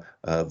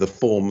the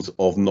forms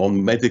of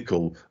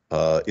non-medical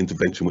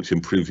intervention which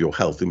improve your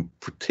health, in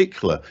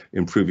particular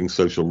improving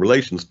social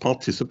relations.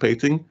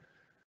 Participating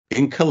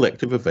in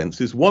collective events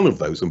is one of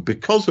those, and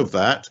because of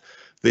that,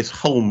 this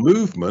whole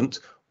movement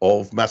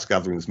of mass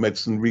gatherings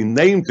medicine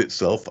renamed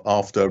itself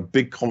after a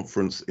big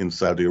conference in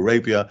Saudi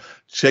Arabia,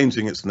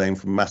 changing its name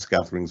from mass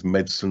gatherings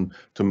medicine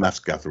to mass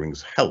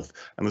gatherings health.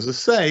 And as I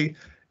say,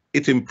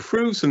 it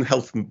improves in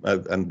health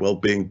and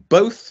well-being,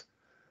 both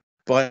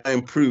by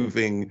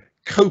improving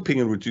coping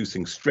and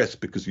reducing stress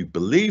because you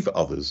believe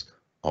others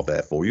are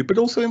there for you, but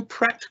also in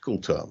practical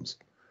terms,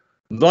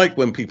 like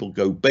when people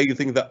go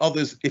bathing, that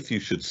others, if you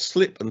should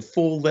slip and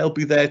fall, they'll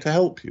be there to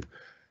help you.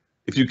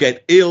 If you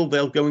get ill,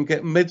 they'll go and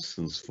get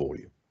medicines for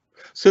you.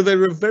 So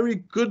there are very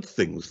good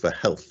things for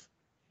health.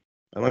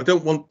 And I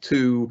don't want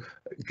to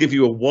give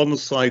you a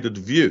one-sided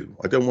view.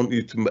 I don't want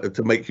you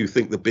to make you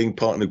think that being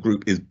part in a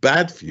group is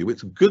bad for you.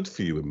 It's good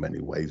for you in many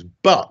ways,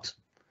 but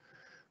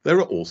there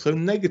are also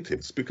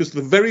negatives, because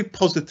the very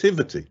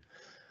positivity,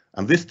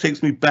 and this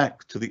takes me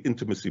back to the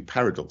intimacy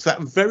paradox,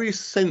 that very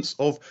sense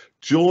of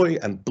joy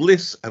and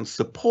bliss and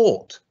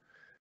support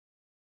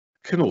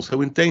can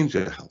also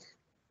endanger health.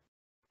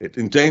 It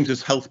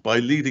endangers health by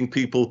leading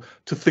people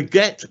to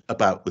forget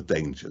about the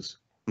dangers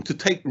and to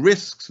take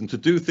risks and to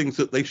do things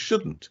that they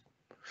shouldn't,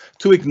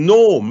 to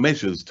ignore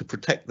measures to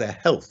protect their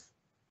health,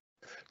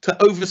 to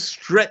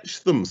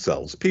overstretch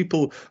themselves.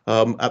 People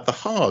at the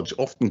Hajj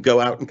often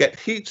go out and get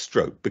heat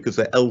stroke because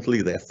they're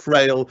elderly, they're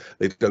frail,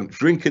 they don't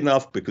drink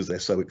enough because they're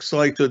so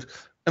excited,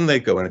 and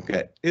they go and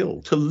get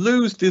ill. To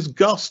lose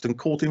disgust and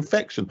caught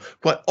infection.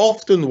 Quite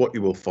often what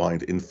you will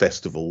find in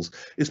festivals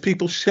is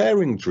people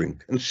sharing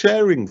drink and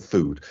sharing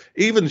food,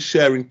 even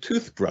sharing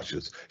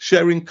toothbrushes,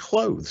 sharing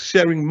clothes,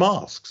 sharing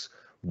masks.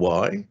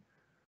 Why?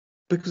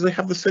 Because they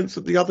have the sense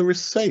that the other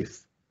is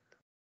safe.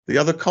 The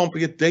other can't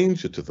be a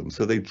danger to them,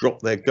 so they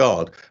drop their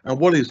guard. And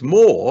what is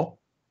more,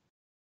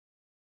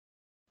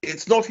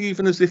 it's not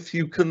even as if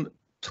you can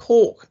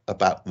talk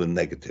about the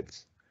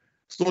negatives.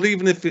 It's not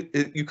even if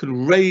you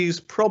can raise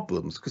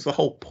problems, because the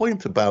whole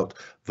point about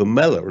the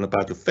Mela and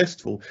about a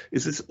festival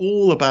is it's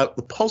all about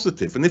the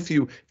positive. And if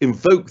you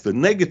invoke the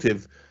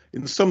negative,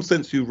 in some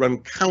sense, you run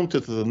counter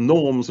to the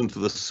norms and to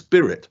the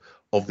spirit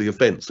of the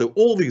event. So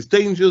all these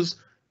dangers,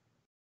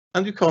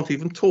 and you can't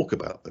even talk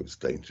about those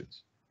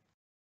dangers.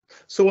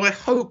 So I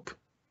hope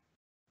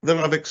that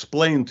I've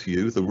explained to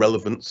you the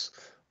relevance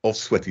of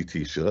sweaty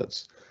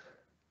t-shirts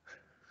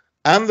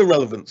and the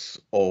relevance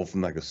of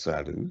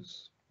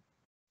nagasadus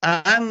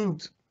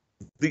and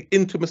the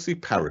intimacy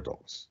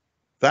paradox.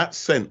 That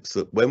sense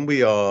that when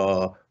we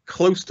are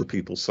close to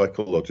people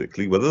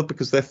psychologically, whether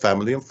because they're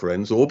family and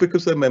friends or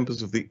because they're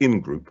members of the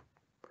in-group,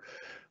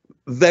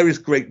 there is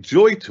great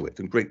joy to it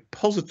and great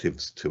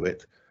positives to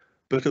it,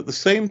 but at the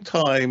same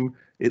time,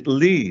 it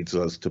leads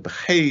us to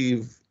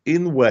behave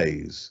in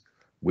ways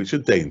which are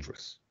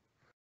dangerous.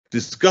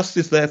 Disgust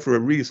is there for a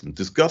reason.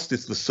 Disgust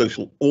is the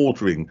social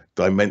ordering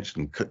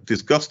dimension.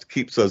 Disgust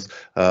keeps us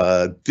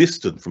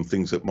distant from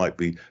things that might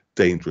be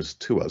dangerous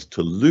to us.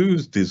 To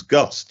lose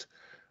disgust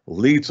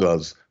leads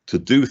us to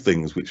do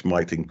things which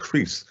might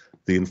increase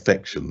the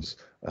infections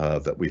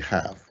that we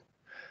have.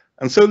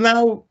 And so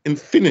now, in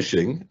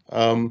finishing,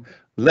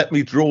 let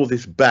me draw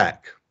this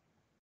back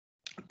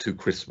to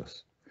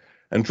Christmas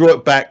and draw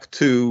it back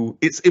to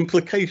its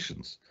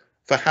implications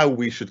for how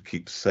we should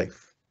keep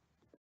safe.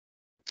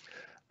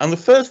 And the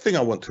first thing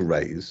I want to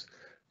raise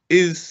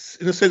is,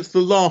 in a sense,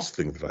 the last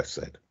thing that I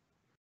said.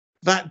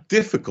 That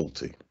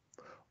difficulty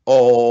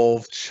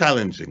of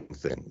challenging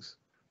things,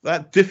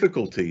 that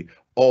difficulty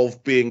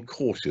of being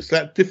cautious,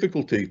 that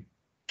difficulty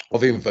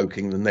of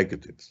invoking the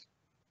negatives.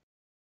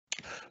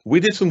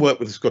 We did some work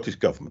with the Scottish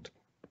Government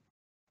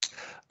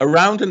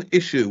around an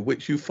issue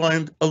which you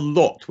find a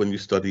lot when you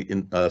study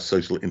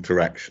social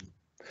interaction,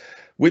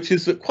 which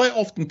is that quite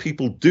often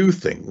people do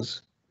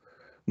things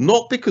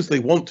not because they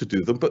want to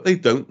do them, but they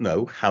don't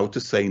know how to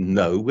say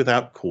no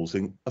without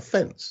causing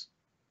offence.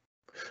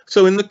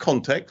 So in the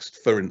context,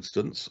 for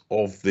instance,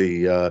 of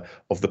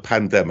the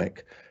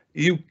pandemic,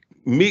 you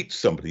meet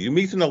somebody, you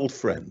meet an old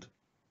friend,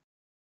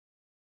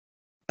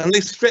 and they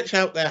stretch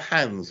out their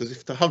hands as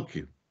if to hug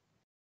you.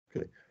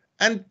 Okay.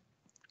 And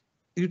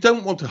you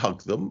don't want to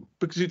hug them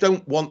because you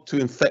don't want to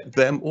infect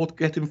them or to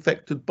get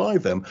infected by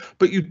them,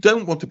 but you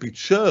don't want to be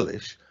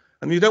churlish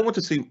and you don't want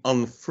to seem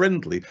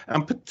unfriendly.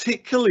 And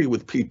particularly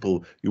with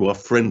people you are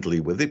friendly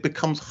with, it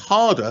becomes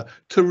harder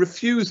to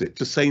refuse it,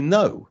 to say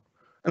no.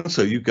 And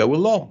so you go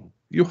along,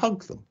 you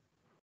hug them.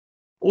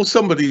 Or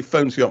somebody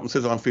phones you up and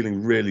says, I'm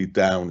feeling really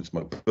down, it's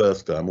my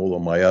birthday, I'm all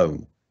on my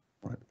own.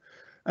 Right?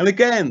 And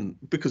again,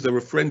 because they're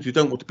a friend, you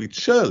don't want to be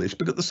churlish,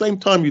 but at the same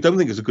time, you don't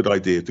think it's a good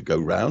idea to go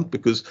round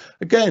because,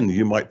 again,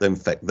 you might then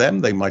infect them,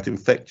 they might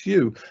infect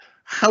you.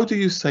 How do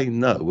you say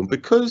no? And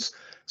because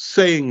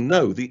saying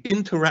no, the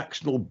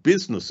interactional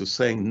business of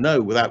saying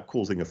no without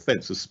causing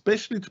offence,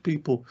 especially to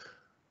people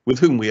with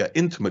whom we are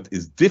intimate,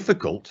 is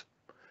difficult,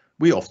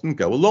 we often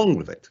go along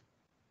with it.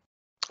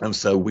 And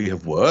so we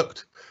have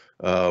worked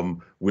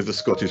with the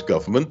Scottish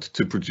Government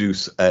to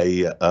produce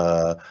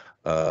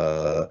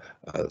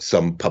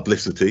some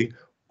publicity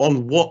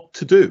on what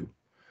to do.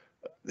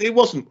 It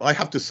wasn't, I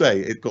have to say,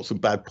 it got some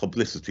bad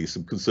publicity.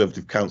 Some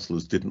Conservative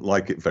councillors didn't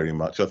like it very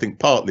much. I think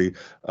partly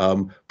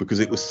because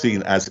it was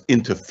seen as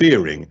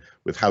interfering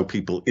with how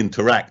people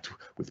interact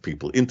with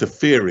people,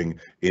 interfering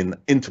in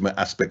intimate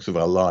aspects of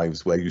our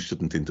lives where you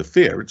shouldn't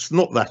interfere. It's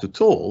not that at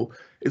all.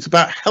 It's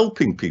about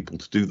helping people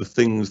to do the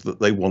things that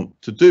they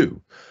want to do.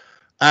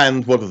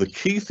 And one of the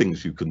key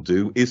things you can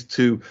do is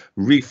to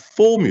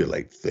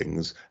reformulate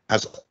things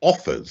as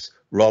offers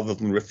rather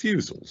than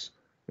refusals.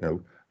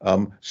 You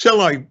know,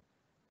 shall I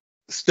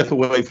step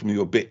away from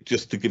you a bit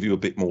just to give you a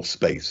bit more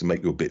space and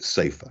make you a bit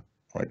safer?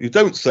 Right? You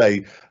don't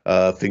say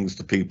things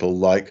to people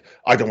like,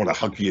 I don't want to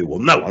hug you, or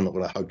no, I'm not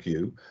going to hug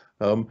you.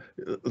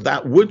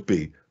 That would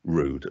be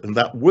rude and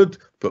that would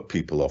put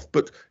people off.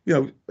 But, you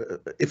know,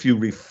 if you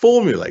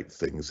reformulate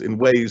things in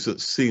ways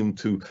that seem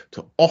to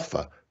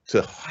offer,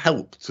 to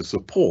help, to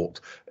support,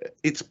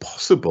 it's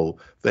possible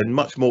then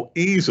much more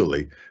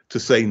easily to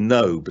say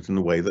no, but in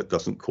a way that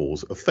doesn't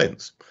cause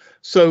offence.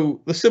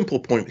 So the simple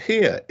point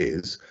here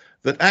is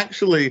that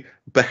actually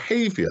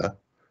behaviour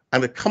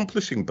and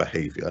accomplishing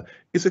behaviour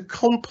is a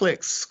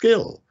complex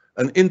skill,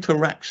 an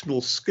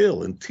interactional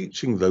skill, and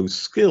teaching those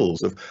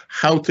skills of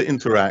how to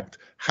interact,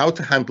 how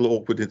to handle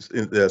awkward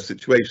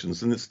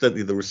situations. And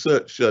incidentally, the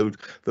research showed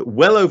that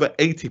well over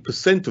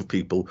 80% of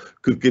people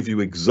could give you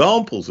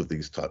examples of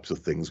these types of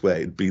things where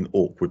it'd been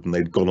awkward and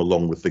they'd gone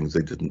along with things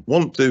they didn't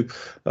want to.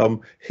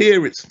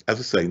 Here it's, as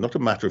I say, not a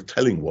matter of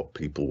telling what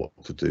people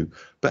want to do,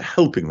 but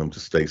helping them to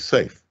stay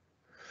safe.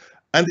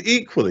 And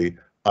equally,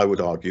 I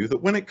would argue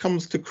that when it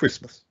comes to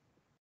Christmas,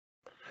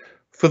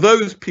 for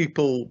those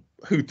people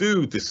who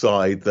do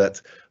decide that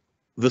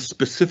the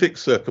specific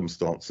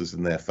circumstances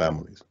in their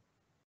families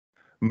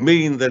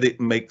mean that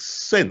it makes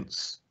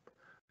sense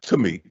to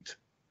meet,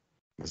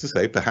 as I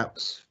say,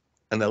 perhaps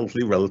an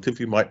elderly relative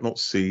you might not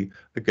see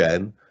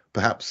again,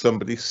 perhaps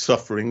somebody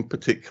suffering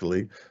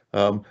particularly.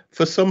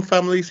 For some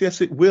families,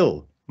 yes, it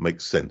will make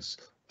sense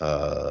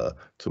to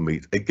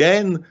meet.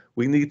 Again,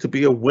 we need to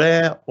be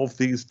aware of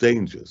these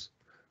dangers.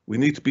 We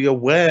need to be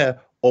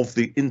aware of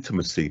the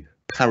intimacy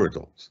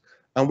paradox.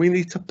 And we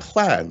need to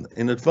plan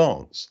in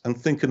advance and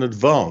think in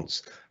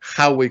advance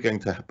how we're going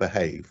to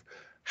behave,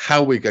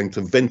 how we're going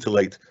to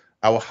ventilate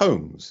our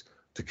homes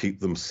to keep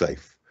them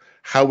safe,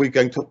 how we're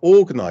going to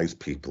organise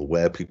people,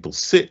 where people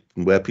sit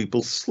and where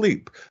people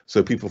sleep,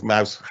 so people from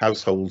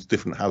households,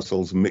 different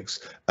households,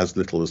 mix as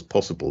little as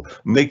possible,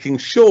 making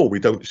sure we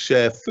don't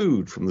share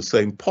food from the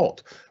same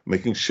pot,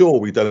 making sure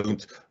we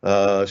don't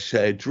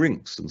share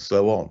drinks and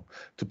so on,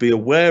 to be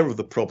aware of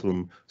the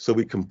problem so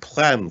we can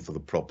plan for the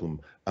problem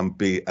and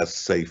be as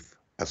safe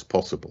as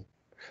possible.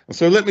 And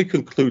so let me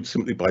conclude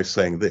simply by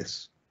saying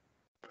this.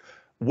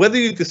 Whether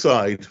you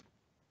decide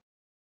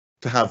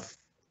to have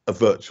a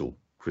virtual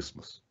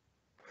Christmas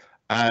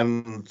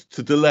and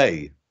to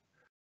delay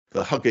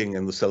the hugging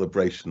and the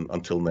celebration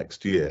until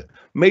next year,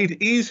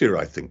 made easier,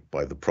 I think,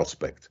 by the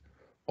prospect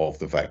of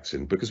the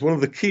vaccine, because one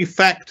of the key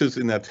factors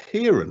in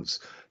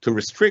adherence to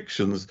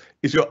restrictions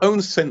is your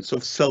own sense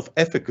of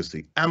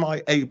self-efficacy. Am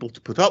I able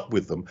to put up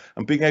with them?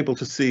 And being able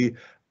to see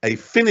a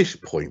finish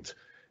point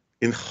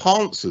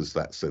enhances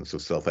that sense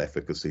of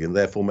self-efficacy and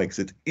therefore makes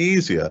it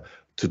easier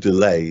to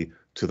delay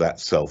to that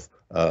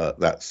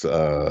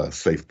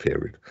safe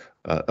period.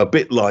 A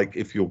bit like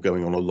if you're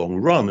going on a long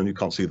run and you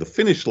can't see the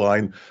finish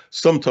line,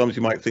 sometimes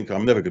you might think,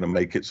 I'm never going to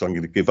make it, so I'm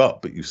going to give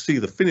up. But you see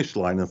the finish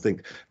line and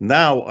think,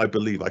 now I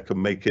believe I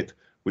can make it,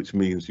 which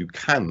means you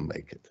can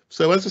make it.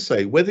 So as I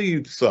say, whether you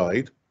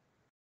decide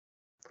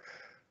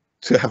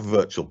to have a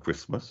virtual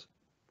Christmas,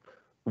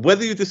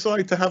 whether you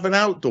decide to have an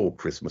outdoor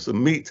Christmas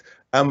and meet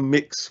and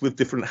mix with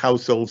different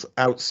households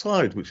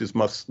outside, which is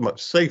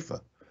much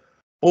safer,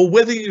 or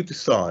whether you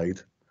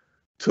decide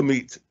to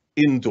meet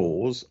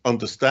indoors,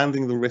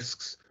 understanding the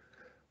risks,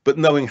 but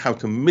knowing how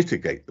to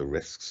mitigate the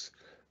risks,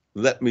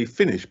 let me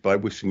finish by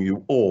wishing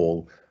you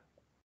all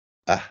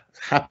a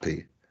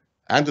happy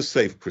and a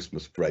safe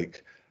Christmas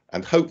break,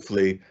 and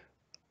hopefully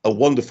a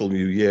wonderful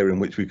new year in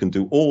which we can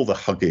do all the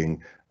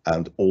hugging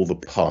and all the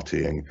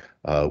partying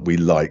we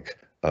like,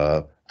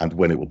 and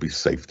when it will be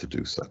safe to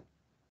do so.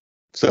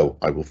 So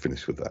I will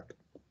finish with that.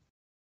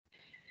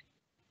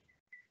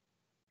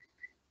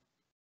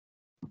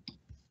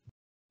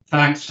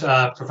 Thanks,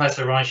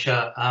 Professor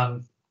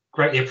Reicher.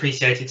 Greatly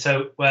appreciated.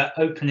 So we're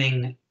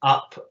opening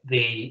up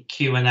the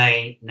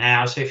Q&A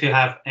now. So if you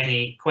have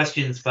any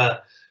questions for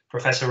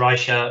Professor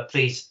Reicher,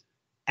 please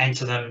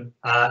enter them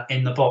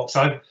in the box.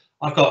 I've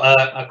got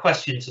a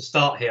question to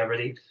start here,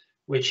 really,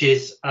 which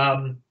is,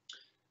 has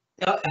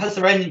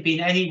there been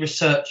any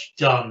research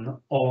done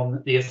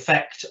on the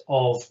effect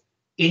of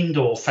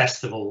indoor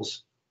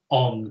festivals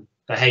on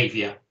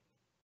behaviour?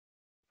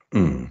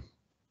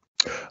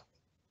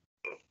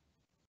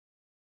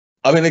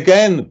 I mean,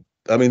 again,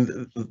 I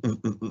mean,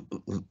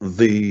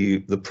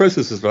 the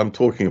processes that I'm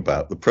talking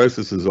about, the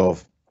processes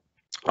of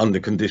under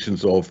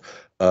conditions of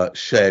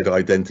shared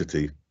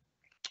identity,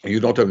 you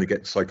not only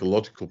get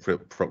psychological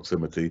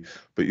proximity,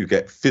 but you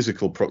get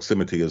physical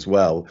proximity as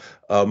well.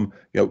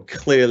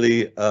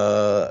 Clearly,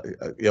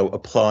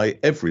 apply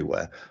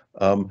everywhere.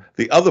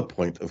 The other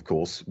point, of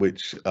course,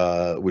 which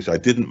I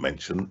didn't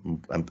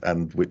mention,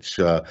 and which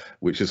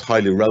is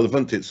highly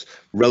relevant. It's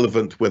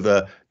relevant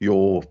whether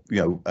you're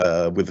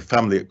with the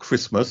family at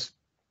Christmas,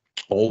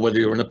 or whether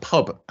you're in a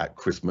pub at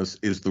Christmas,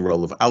 is the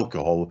role of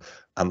alcohol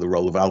and the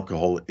role of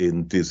alcohol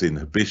in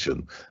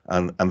disinhibition.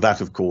 And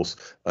that, of course,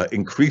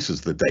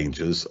 increases the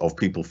dangers of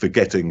people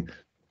forgetting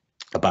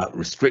about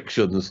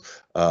restrictions,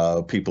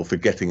 people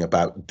forgetting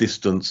about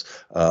distance,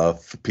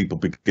 people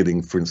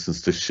beginning, for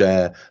instance, to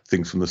share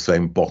things from the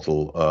same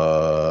bottle,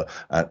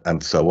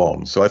 and so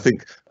on. So I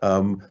think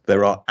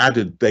there are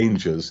added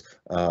dangers,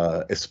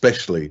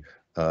 especially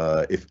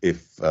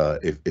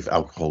if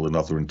alcohol and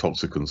other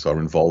intoxicants are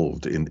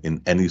involved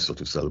in any sort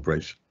of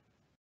celebration.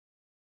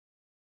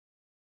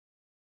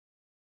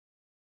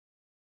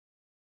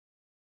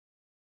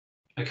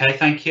 Okay,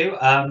 thank you.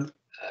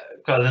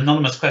 Got an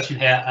anonymous question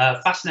here.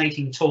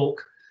 Fascinating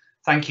talk.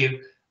 Thank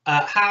you.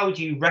 How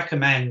do you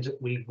recommend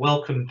we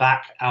welcome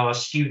back our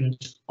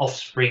student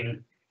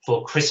offspring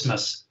for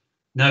Christmas?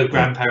 No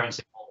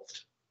grandparents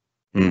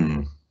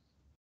involved.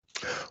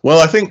 Well,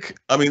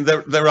 I mean,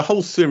 there are a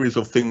whole series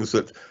of things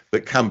that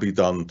can be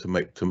done to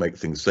make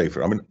things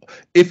safer. I mean,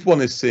 if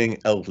one is seeing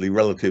elderly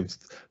relatives,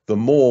 the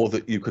more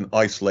that you can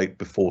isolate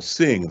before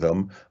seeing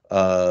them,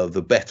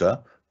 the better.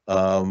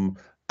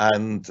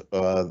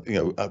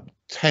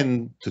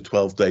 10 to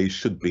 12 days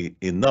should be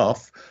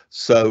enough.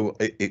 So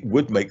it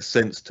would make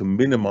sense to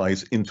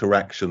minimize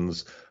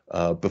interactions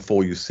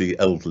before you see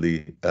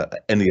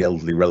any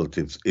elderly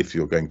relatives, if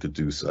you're going to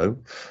do so.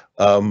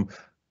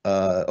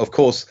 Of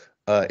course,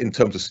 in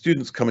terms of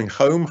students coming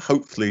home,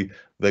 hopefully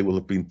they will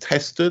have been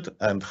tested,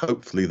 and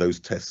hopefully those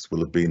tests will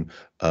have been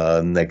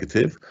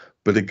negative.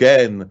 But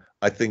again,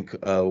 I think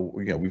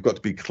we've got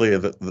to be clear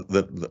that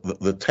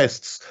the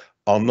tests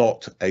are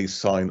not a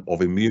sign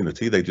of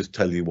immunity. They just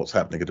tell you what's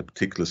happening at a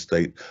particular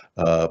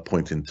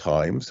point in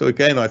time. So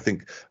again, I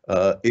think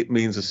it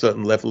means a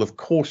certain level of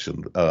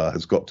caution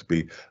has got to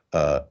be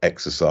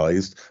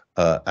exercised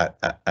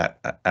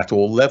at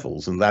all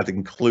levels, and that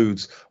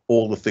includes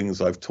all the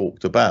things I've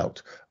talked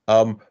about.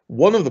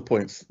 One of the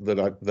points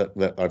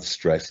that I've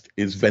stressed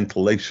is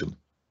ventilation,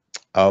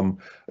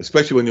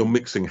 especially when you're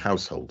mixing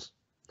households.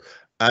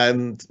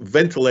 And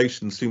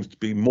ventilation seems to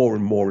be more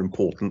and more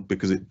important,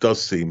 because it does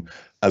seem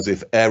as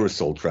if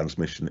aerosol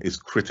transmission is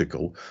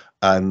critical,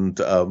 and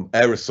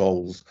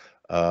aerosols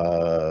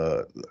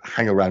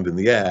hang around in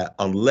the air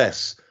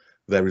unless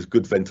there is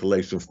good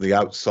ventilation from the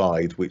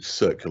outside, which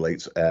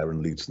circulates air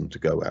and leads them to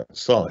go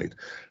outside.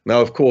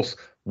 Now, of course,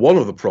 one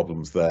of the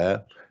problems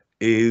there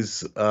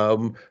is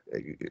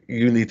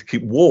you need to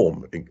keep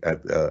warm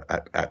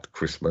at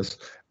Christmas,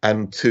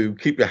 and to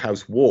keep your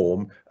house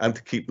warm and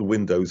to keep the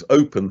windows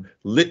open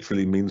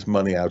literally means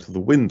money out of the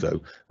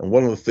window. And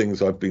one of the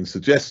things I've been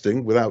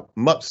suggesting, without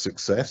much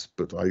success,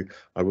 but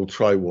I will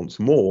try once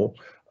more,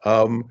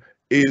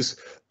 is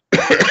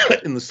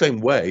in the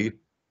same way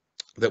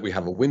that we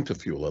have a winter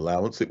fuel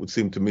allowance, it would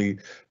seem to me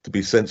to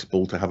be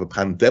sensible to have a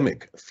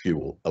pandemic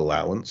fuel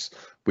allowance,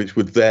 which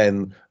would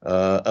then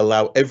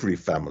allow every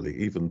family,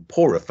 even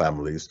poorer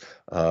families,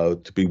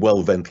 to be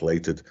well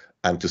ventilated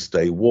and to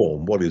stay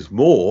warm. What is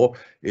more,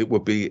 it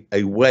would be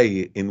a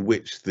way in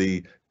which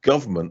the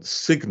government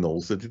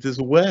signals that it is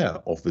aware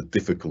of the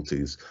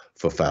difficulties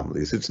for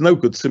families. It's no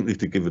good simply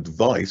to give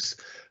advice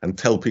and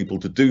tell people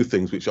to do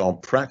things which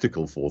aren't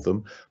practical for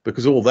them,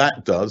 because all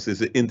that does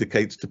is it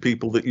indicates to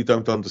people that you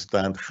don't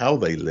understand how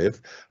they live,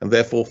 and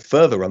therefore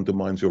further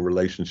undermines your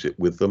relationship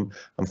with them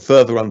and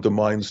further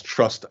undermines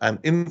trust and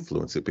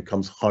influence. It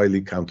becomes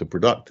highly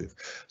counterproductive.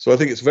 So I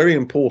think it's very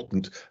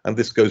important, and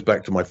this goes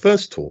back to my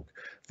first talk,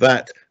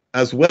 that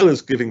as well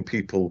as giving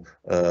people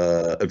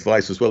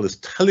advice, as well as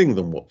telling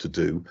them what to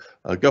do,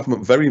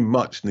 government very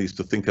much needs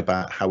to think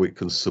about how it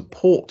can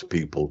support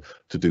people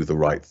to do the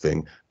right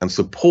thing and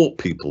support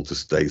people to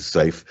stay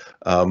safe.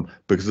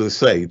 Because, as I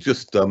say,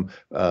 just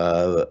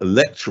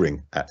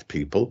lecturing at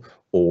people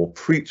or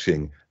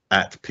preaching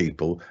at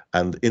people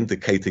and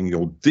indicating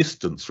your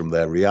distance from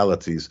their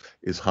realities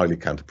is highly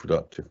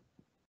counterproductive.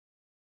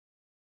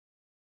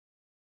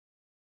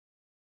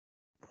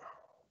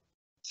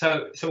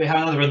 So we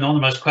have another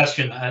anonymous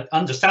question,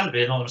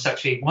 understandably anonymous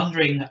actually,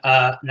 wondering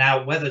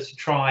now whether to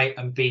try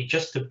and be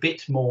just a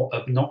bit more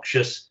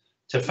obnoxious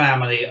to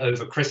family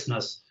over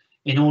Christmas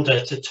in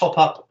order to top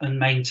up and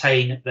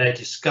maintain their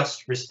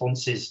disgust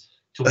responses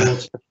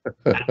towards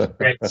and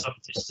create some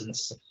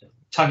distance,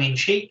 tongue in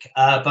cheek.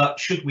 But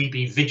should we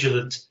be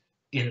vigilant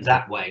in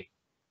that way?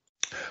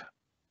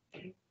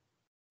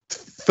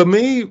 For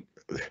me,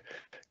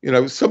 you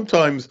know,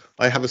 sometimes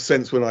I have a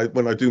sense when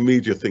I do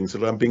media things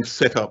that I'm being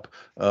set up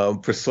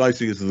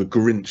precisely as the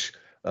Grinch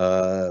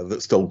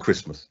that stole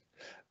Christmas.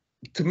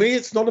 To me,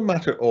 it's not a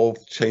matter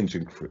of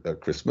changing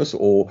Christmas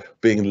or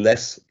being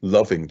less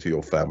loving to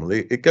your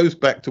family. It goes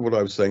back to what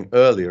I was saying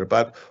earlier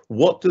about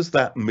what does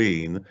that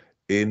mean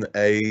in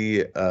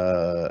a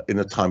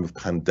time of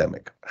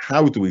pandemic?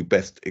 How do we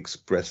best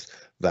express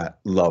that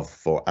love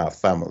for our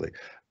family?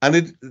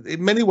 And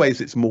in many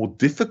ways, it's more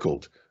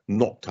difficult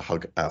not to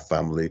hug our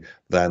family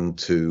than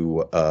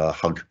to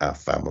hug our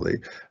family.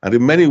 And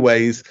in many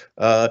ways,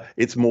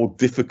 it's more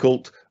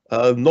difficult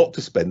not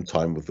to spend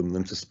time with them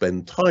than to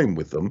spend time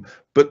with them.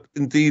 But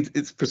indeed,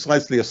 it's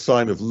precisely a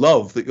sign of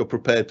love that you're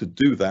prepared to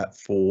do that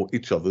for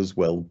each other's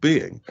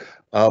well-being.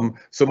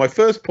 So my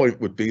first point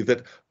would be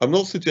that I'm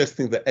not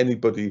suggesting that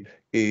anybody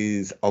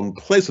is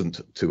unpleasant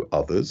to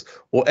others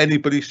or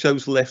anybody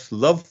shows less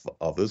love for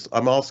others.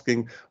 I'm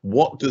asking,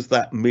 what does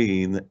that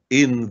mean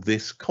in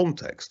this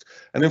context?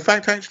 And in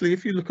fact, actually,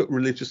 if you look at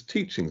religious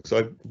teachings,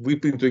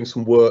 we've been doing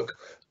some work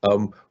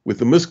with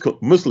the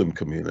Muslim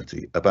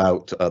community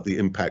about the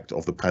impact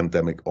of the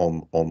pandemic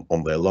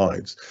on their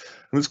lives.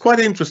 And it's quite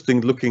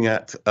interesting looking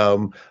at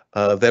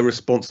their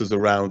responses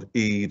around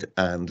Eid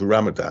and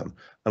Ramadan.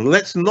 And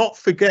let's not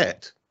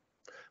forget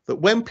that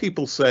when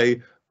people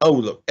say, oh,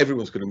 look,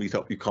 everyone's going to meet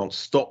up, you can't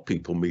stop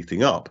people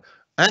meeting up.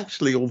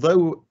 Actually,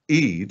 although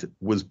Eid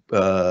was,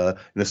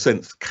 in a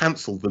sense,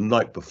 cancelled the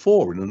night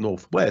before in the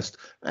Northwest,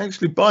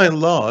 actually, by and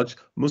large,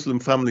 Muslim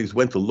families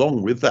went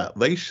along with that.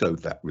 They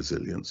showed that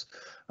resilience.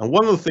 And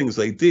one of the things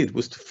they did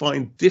was to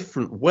find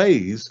different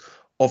ways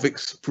of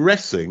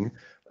expressing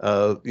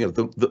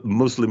the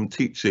Muslim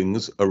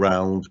teachings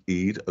around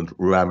Eid and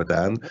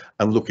Ramadan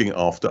and looking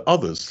after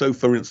others. So,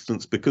 for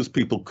instance, because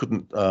people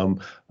couldn't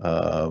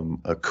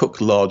cook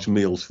large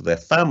meals for their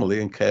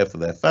family and care for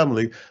their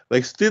family,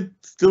 they still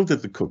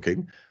did the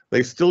cooking.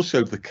 They still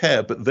showed the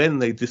care, but then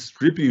they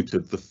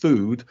distributed the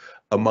food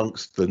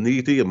amongst the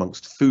needy,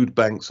 amongst food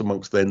banks,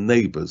 amongst their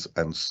neighbours,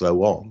 and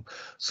so on.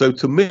 So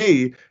to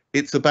me,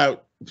 it's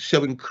about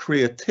showing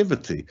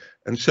creativity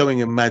and showing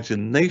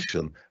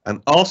imagination and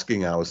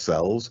asking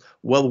ourselves,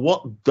 well,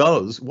 what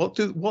do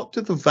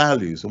the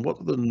values and what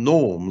are the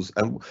norms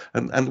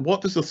and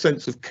what does the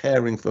sense of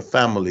caring for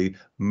family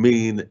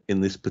mean in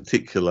this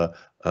particular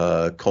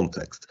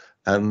context?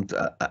 And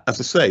as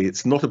I say,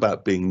 it's not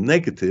about being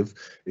negative,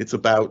 it's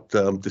about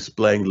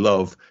displaying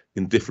love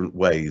in different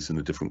ways in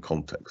a different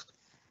context.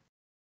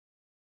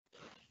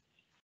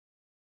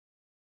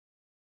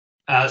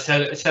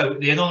 So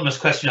the anonymous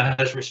questioner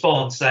has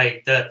responded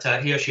saying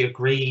that he or she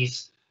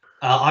agrees.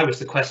 I was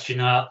the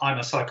questioner. I'm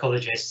a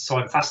psychologist, so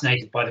I'm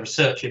fascinated by the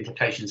research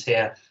implications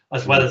here,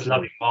 as well as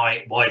loving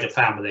my wider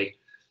family.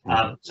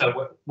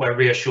 So we're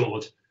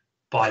reassured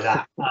by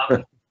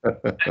that.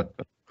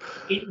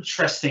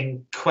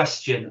 Interesting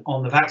question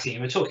on the vaccine.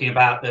 We're talking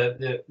about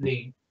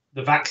the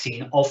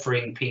vaccine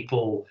offering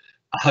people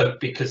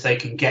hope because they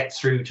can get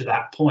through to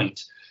that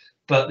point.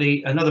 But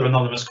another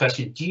anonymous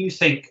question, do you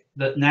think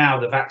that now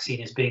the vaccine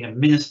is being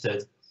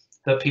administered,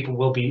 that people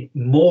will be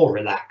more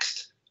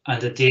relaxed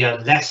and adhere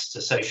less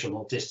to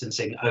social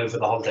distancing over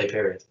the holiday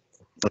period?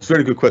 That's a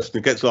very good question.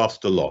 It gets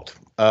asked a lot.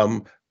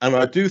 And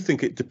I do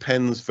think it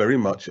depends very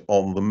much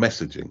on the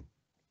messaging.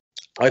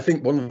 I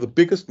think one of the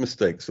biggest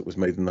mistakes that was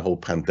made in the whole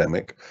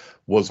pandemic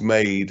was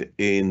made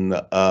in,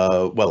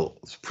 well,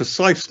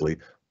 precisely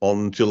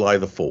on July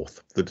the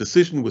 4th. The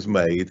decision was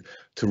made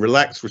to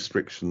relax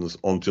restrictions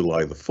on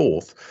July the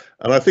 4th.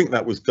 And I think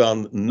that was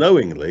done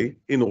knowingly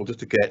in order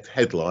to get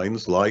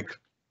headlines like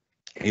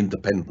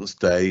Independence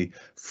Day,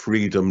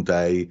 Freedom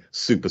Day,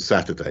 Super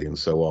Saturday, and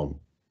so on.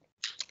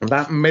 And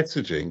that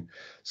messaging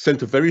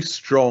sent a very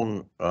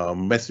strong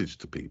message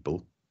to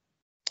people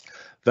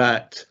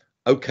that,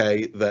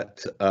 okay,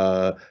 that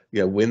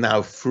we're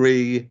now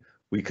free,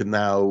 we can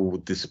now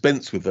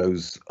dispense with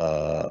those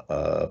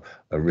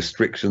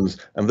restrictions,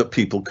 and that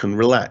people can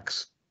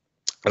relax.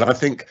 And I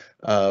think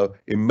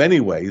in many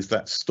ways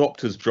that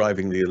stopped us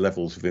driving the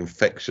levels of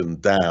infection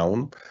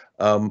down,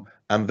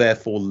 and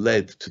therefore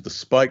led to the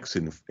spikes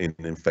in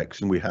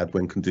infection we had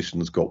when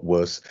conditions got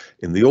worse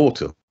in the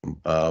autumn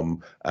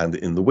and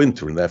in the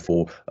winter, and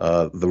therefore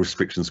the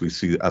restrictions we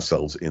see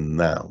ourselves in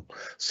now.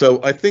 So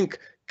I think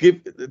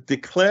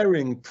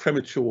declaring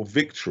premature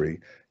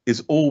victory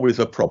is always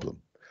a problem.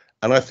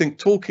 And I think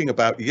talking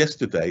about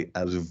yesterday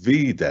as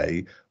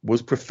V-Day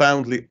was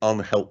profoundly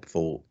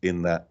unhelpful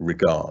in that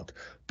regard,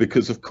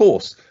 because of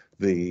course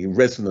the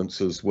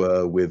resonances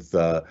were with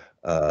the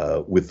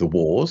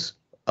wars,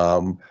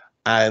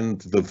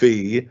 and the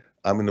V,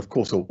 I mean, of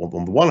course, on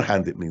the one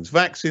hand it means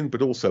vaccine,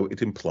 but also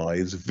it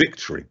implies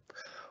victory.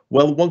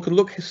 Well, one can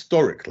look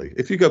historically.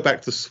 If you go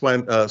back to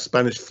the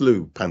Spanish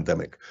flu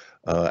pandemic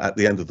at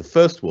the end of the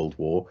First World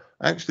War,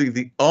 actually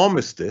the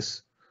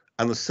armistice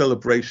and the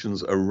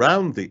celebrations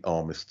around the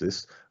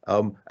armistice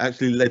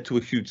actually led to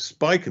a huge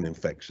spike in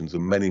infections,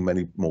 and many,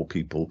 many more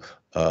people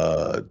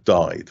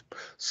died.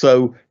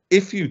 So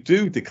if you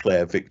do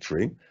declare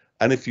victory,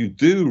 and if you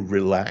do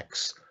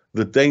relax,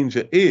 the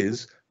danger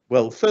is,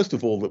 well, first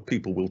of all, that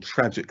people will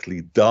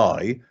tragically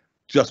die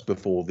just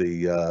before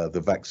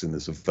the vaccine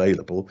is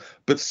available.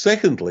 But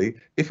secondly,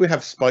 if we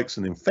have spikes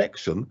in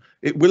infection,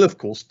 it will, of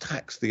course,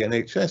 tax the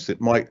NHS.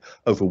 It might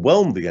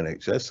overwhelm the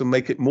NHS and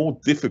make it more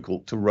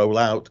difficult to roll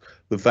out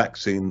the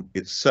vaccine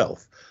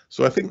itself.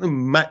 So I think the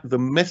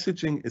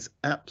messaging is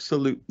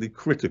absolutely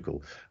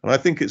critical. And I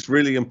think it's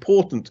really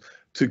important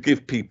to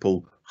give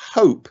people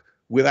hope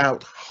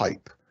without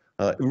hype.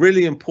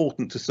 Really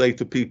important to say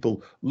to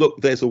people, look,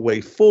 there's a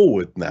way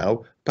forward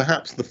now.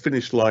 Perhaps the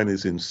finish line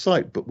is in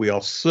sight, but we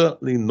are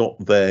certainly not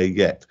there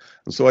yet.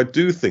 And so I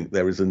do think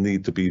there is a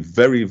need to be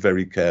very,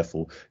 very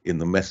careful in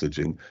the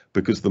messaging,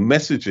 because the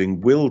messaging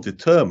will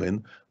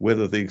determine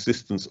whether the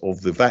existence of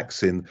the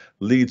vaccine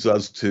leads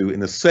us to,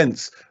 in a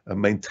sense,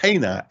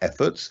 maintain our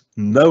efforts,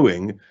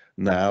 knowing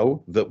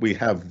now that we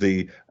have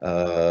the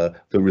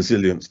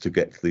resilience to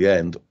get to the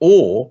end,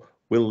 or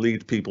will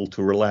lead people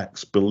to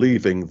relax,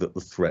 believing that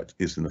the threat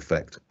is in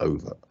effect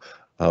over.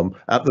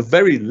 At the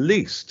very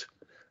least,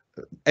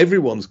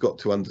 everyone's got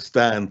to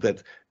understand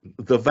that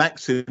the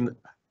vaccine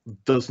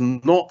does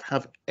not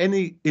have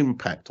any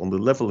impact on the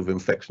level of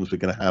infections we're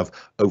going to have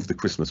over the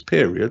Christmas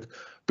period,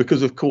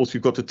 because of course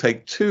you've got to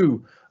take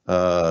 2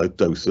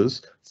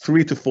 doses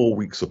 3 to 4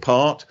 weeks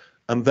apart,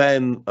 and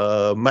then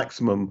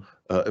maximum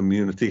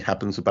immunity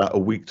happens about a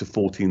week to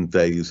 14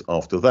 days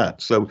after that.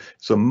 So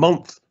it's a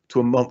month to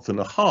a month and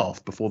a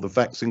half before the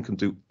vaccine can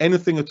do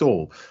anything at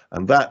all,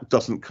 and that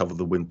doesn't cover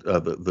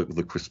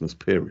the Christmas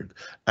period.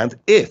 And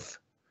if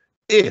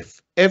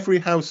every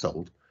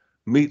household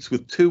meets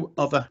with 2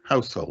 other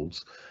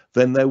households,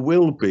 then there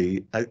will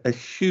be a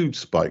huge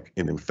spike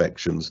in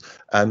infections,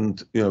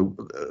 and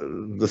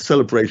the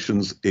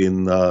celebrations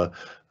in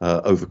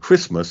over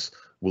Christmas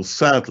will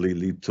sadly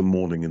lead to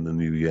mourning in the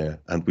new year,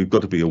 and we've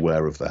got to be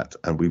aware of that,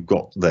 and we've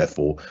got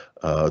therefore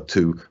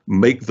to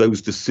make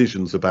those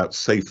decisions about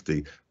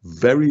safety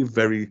very,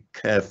 very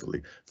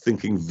carefully,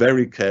 thinking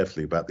very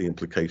carefully about the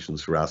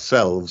implications for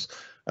ourselves,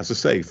 as I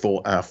say,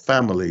 for our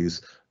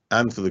families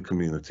and for the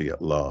community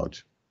at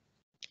large.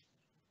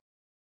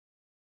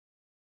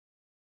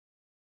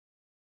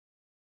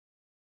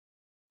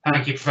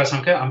 Thank you, Professor.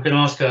 I'm going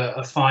to ask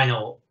a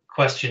final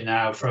question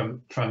now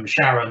from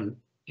Sharon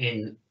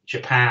in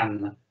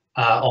Japan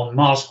on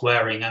mask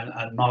wearing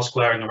and mask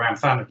wearing around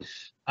family.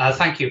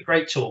 Thank you,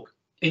 great talk.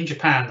 In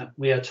Japan,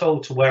 we are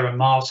told to wear a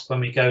mask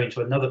when we go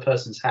into another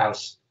person's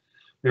house.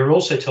 We are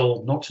also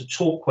told not to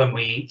talk when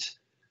we eat,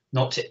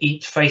 not to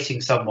eat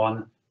facing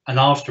someone, and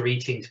after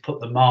eating to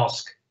put the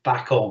mask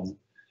back on.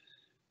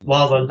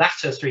 While the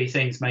latter 3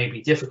 things may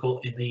be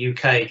difficult in the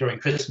UK during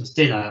Christmas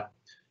dinner,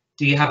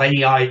 do you have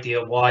any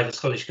idea why the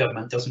Scottish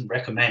Government doesn't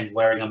recommend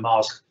wearing a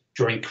mask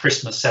during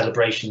Christmas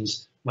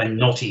celebrations when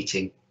not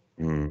eating?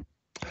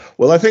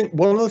 Well, I think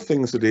one of the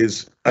things that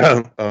is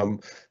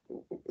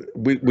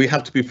we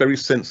have to be very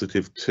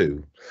sensitive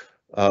to,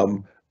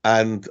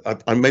 and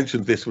I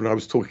mentioned this when I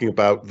was talking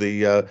about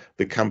the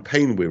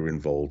campaign we're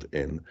involved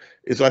in,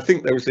 is I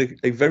think there is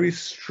a very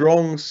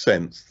strong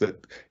sense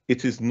that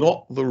it is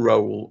not the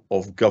role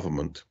of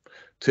government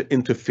to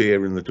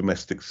interfere in the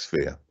domestic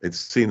sphere. It's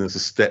seen as a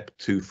step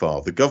too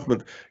far. The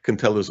government can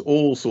tell us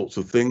all sorts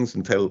of things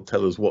and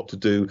tell us what to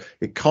do.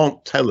 It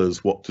can't tell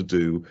us what to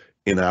do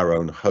in our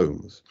own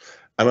homes.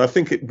 And I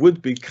think it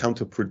would be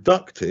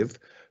counterproductive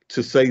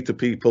to say to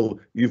people,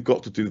 you've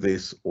got to do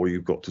this or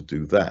you've got to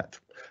do that.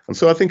 And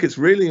so I think it's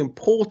really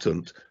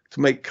important to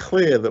make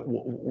clear that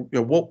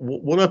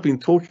what I've been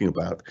talking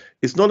about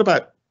is not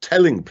about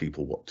telling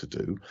people what to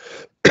do.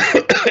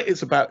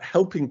 It's about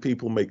helping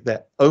people make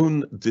their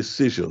own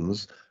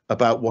decisions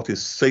about what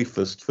is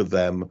safest for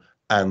them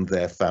and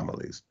their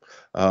families.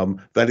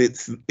 That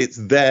it's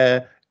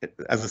there,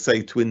 as I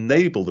say, to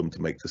enable them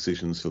to make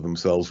decisions for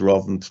themselves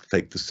rather than to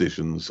take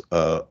decisions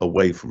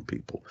away from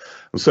people.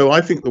 And so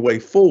I think the way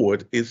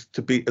forward is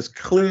to be as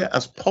clear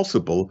as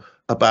possible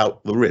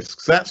about the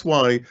risks. That's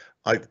why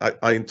I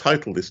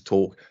entitled this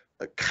talk,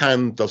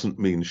 "Can doesn't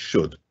mean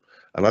should."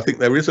 And I think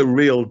there is a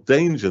real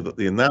danger that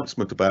the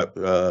announcement about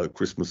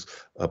Christmas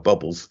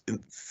bubbles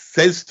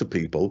says to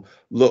people,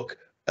 look,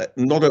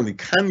 not only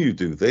can you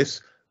do this,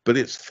 but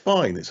it's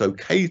fine, it's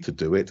okay to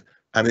do it,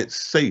 and it's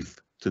safe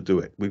to do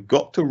it. We've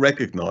got to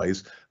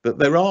recognize that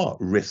there are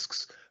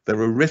risks.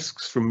 There are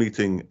risks from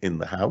meeting in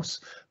the house.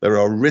 There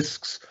are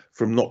risks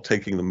from not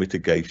taking the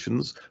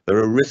mitigations. There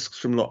are risks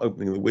from not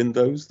opening the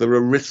windows. There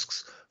are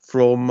risks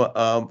from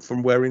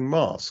wearing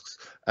masks.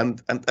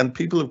 And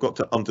people have got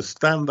to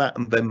understand that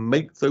and then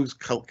make those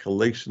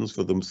calculations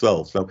for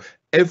themselves. Now,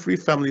 every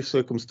family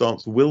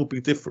circumstance will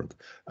be different.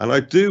 And I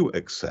do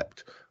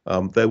accept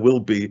there will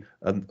be,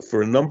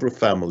 for a number of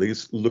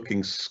families,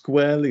 looking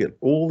squarely at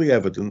all the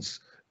evidence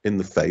in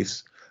the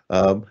face,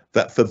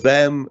 that for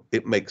them,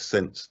 it makes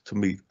sense to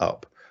meet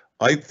up.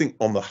 I think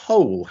on the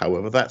whole,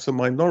 however, that's a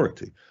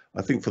minority.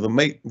 I think for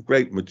the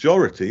great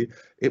majority,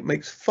 it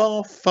makes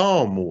far,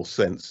 far more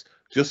sense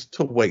just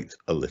to wait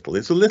a little.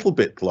 It's a little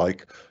bit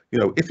like, you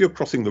know, if you're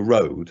crossing the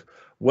road,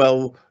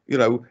 well, you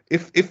know,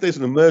 if there's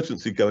an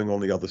emergency going on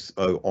the other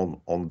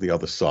on the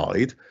other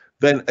side,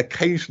 then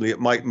occasionally it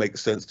might make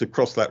sense to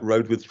cross that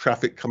road with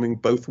traffic coming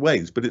both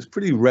ways, but it's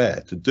pretty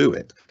rare to do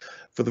it.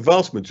 For the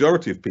vast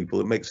majority of people,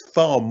 it makes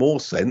far more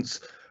sense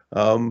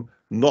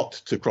not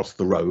to cross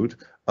the road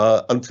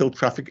until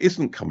traffic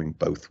isn't coming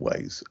both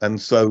ways.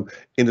 And so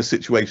in a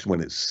situation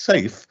when it's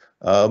safe,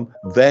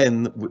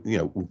 then, you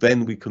know,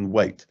 then we can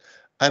wait.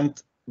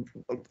 And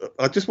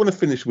I just want to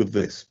finish with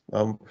this.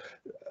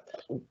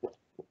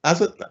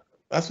 As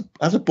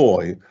a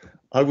boy,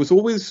 I was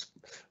always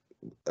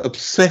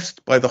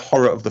obsessed by the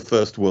horror of the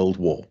First World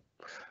War.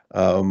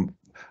 And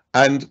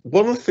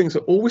one of the things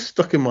that always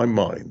stuck in my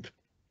mind,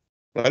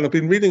 and I've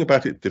been reading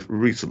about it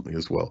recently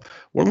as well,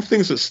 one of the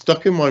things that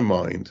stuck in my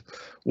mind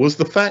was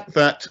the fact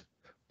that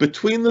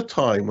between the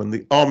time when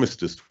the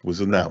armistice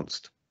was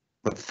announced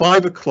at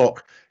 5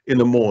 o'clock in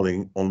the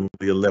morning on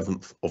the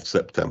 11th of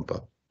September,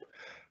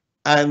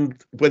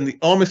 and when the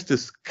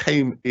armistice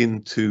came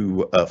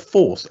into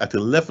force at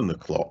 11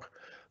 o'clock,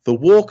 the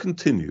war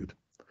continued,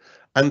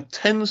 and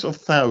tens of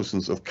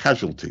thousands of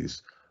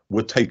casualties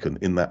were taken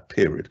in that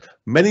period.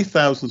 Many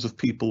thousands of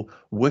people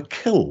were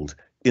killed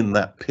in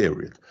that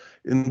period.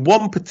 In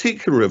one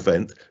particular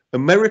event,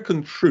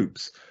 American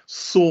troops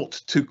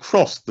sought to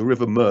cross the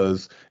River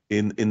Meuse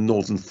in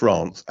northern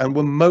France and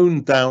were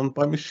mown down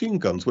by machine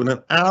guns, when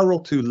an hour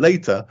or two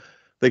later,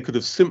 they could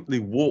have simply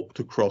walked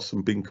across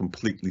and been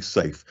completely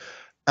safe.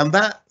 And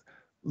that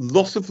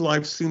loss of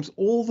life seems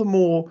all the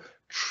more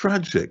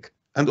tragic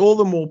and all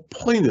the more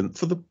poignant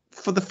for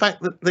the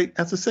fact that they,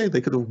 as I say, they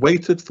could have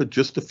waited for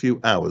just a few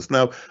hours.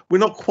 Now, we're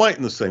not quite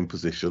in the same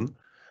position,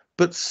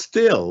 but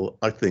still,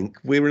 I think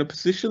we're in a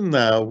position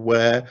now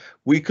where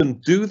we can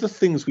do the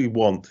things we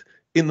want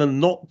in the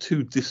not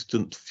too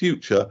distant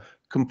future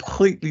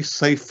completely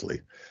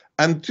safely.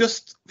 And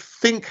just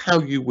think how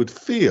you would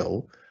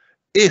feel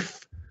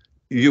if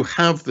you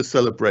have the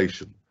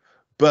celebration,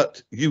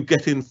 but you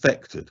get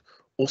infected,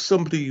 or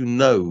somebody you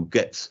know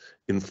gets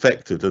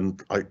infected.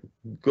 And of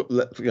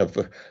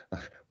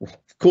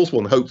course,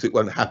 one hopes it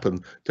won't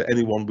happen to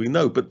anyone we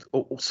know, but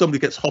or somebody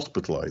gets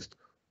hospitalized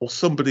or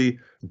somebody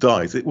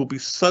dies. It will be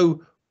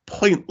so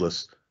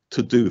pointless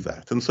to do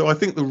that. And so I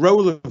think the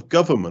role of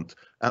government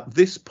at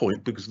this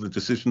point, because the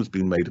decision has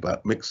been made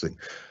about mixing,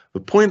 the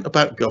point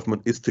about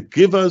government is to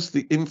give us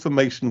the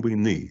information we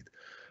need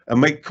and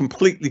make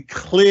completely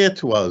clear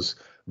to us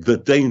the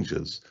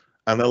dangers,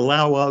 and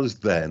allow us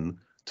then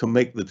to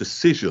make the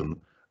decision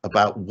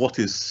about what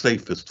is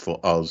safest for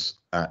us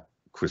at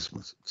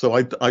Christmas. So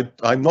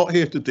I'm not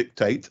here to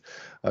dictate,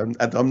 and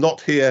I'm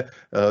not here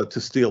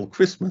to steal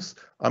Christmas.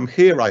 I'm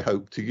here, I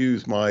hope, to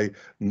use my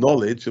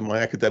knowledge and my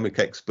academic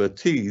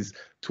expertise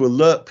to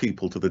alert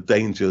people to the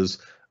dangers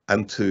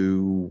and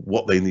to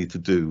what they need to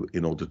do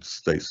in order to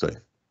stay safe.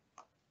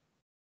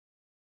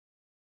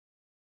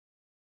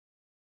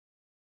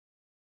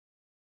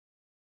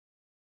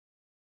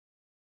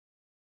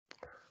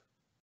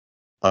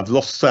 I've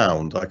lost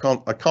sound. I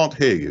can't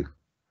hear you.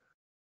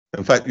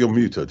 In fact, you're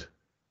muted.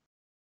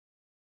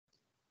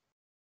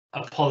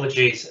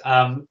 Apologies.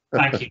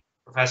 Thank you,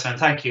 Professor, and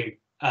thank you.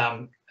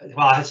 Well,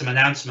 I had some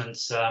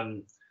announcements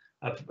to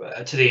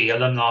the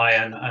alumni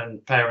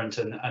and parent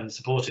and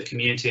supporter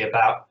community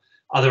about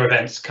other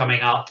events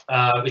coming up.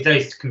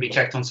 Those can be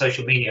checked on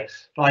social media.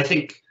 But I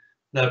think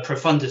the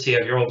profundity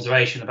of your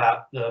observation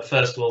about the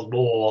First World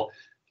War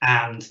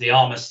and the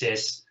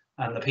armistice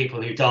and the people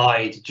who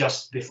died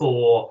just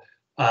before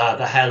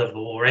the hell of the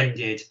war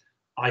ended,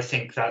 I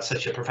think that's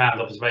such a profound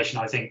observation.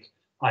 I think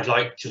I'd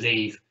like to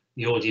leave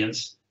the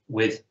audience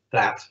with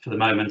that for the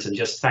moment, and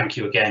just thank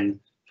you again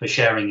for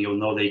sharing your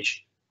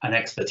knowledge and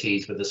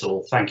expertise with us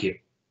all. Thank you.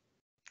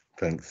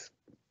 Thanks.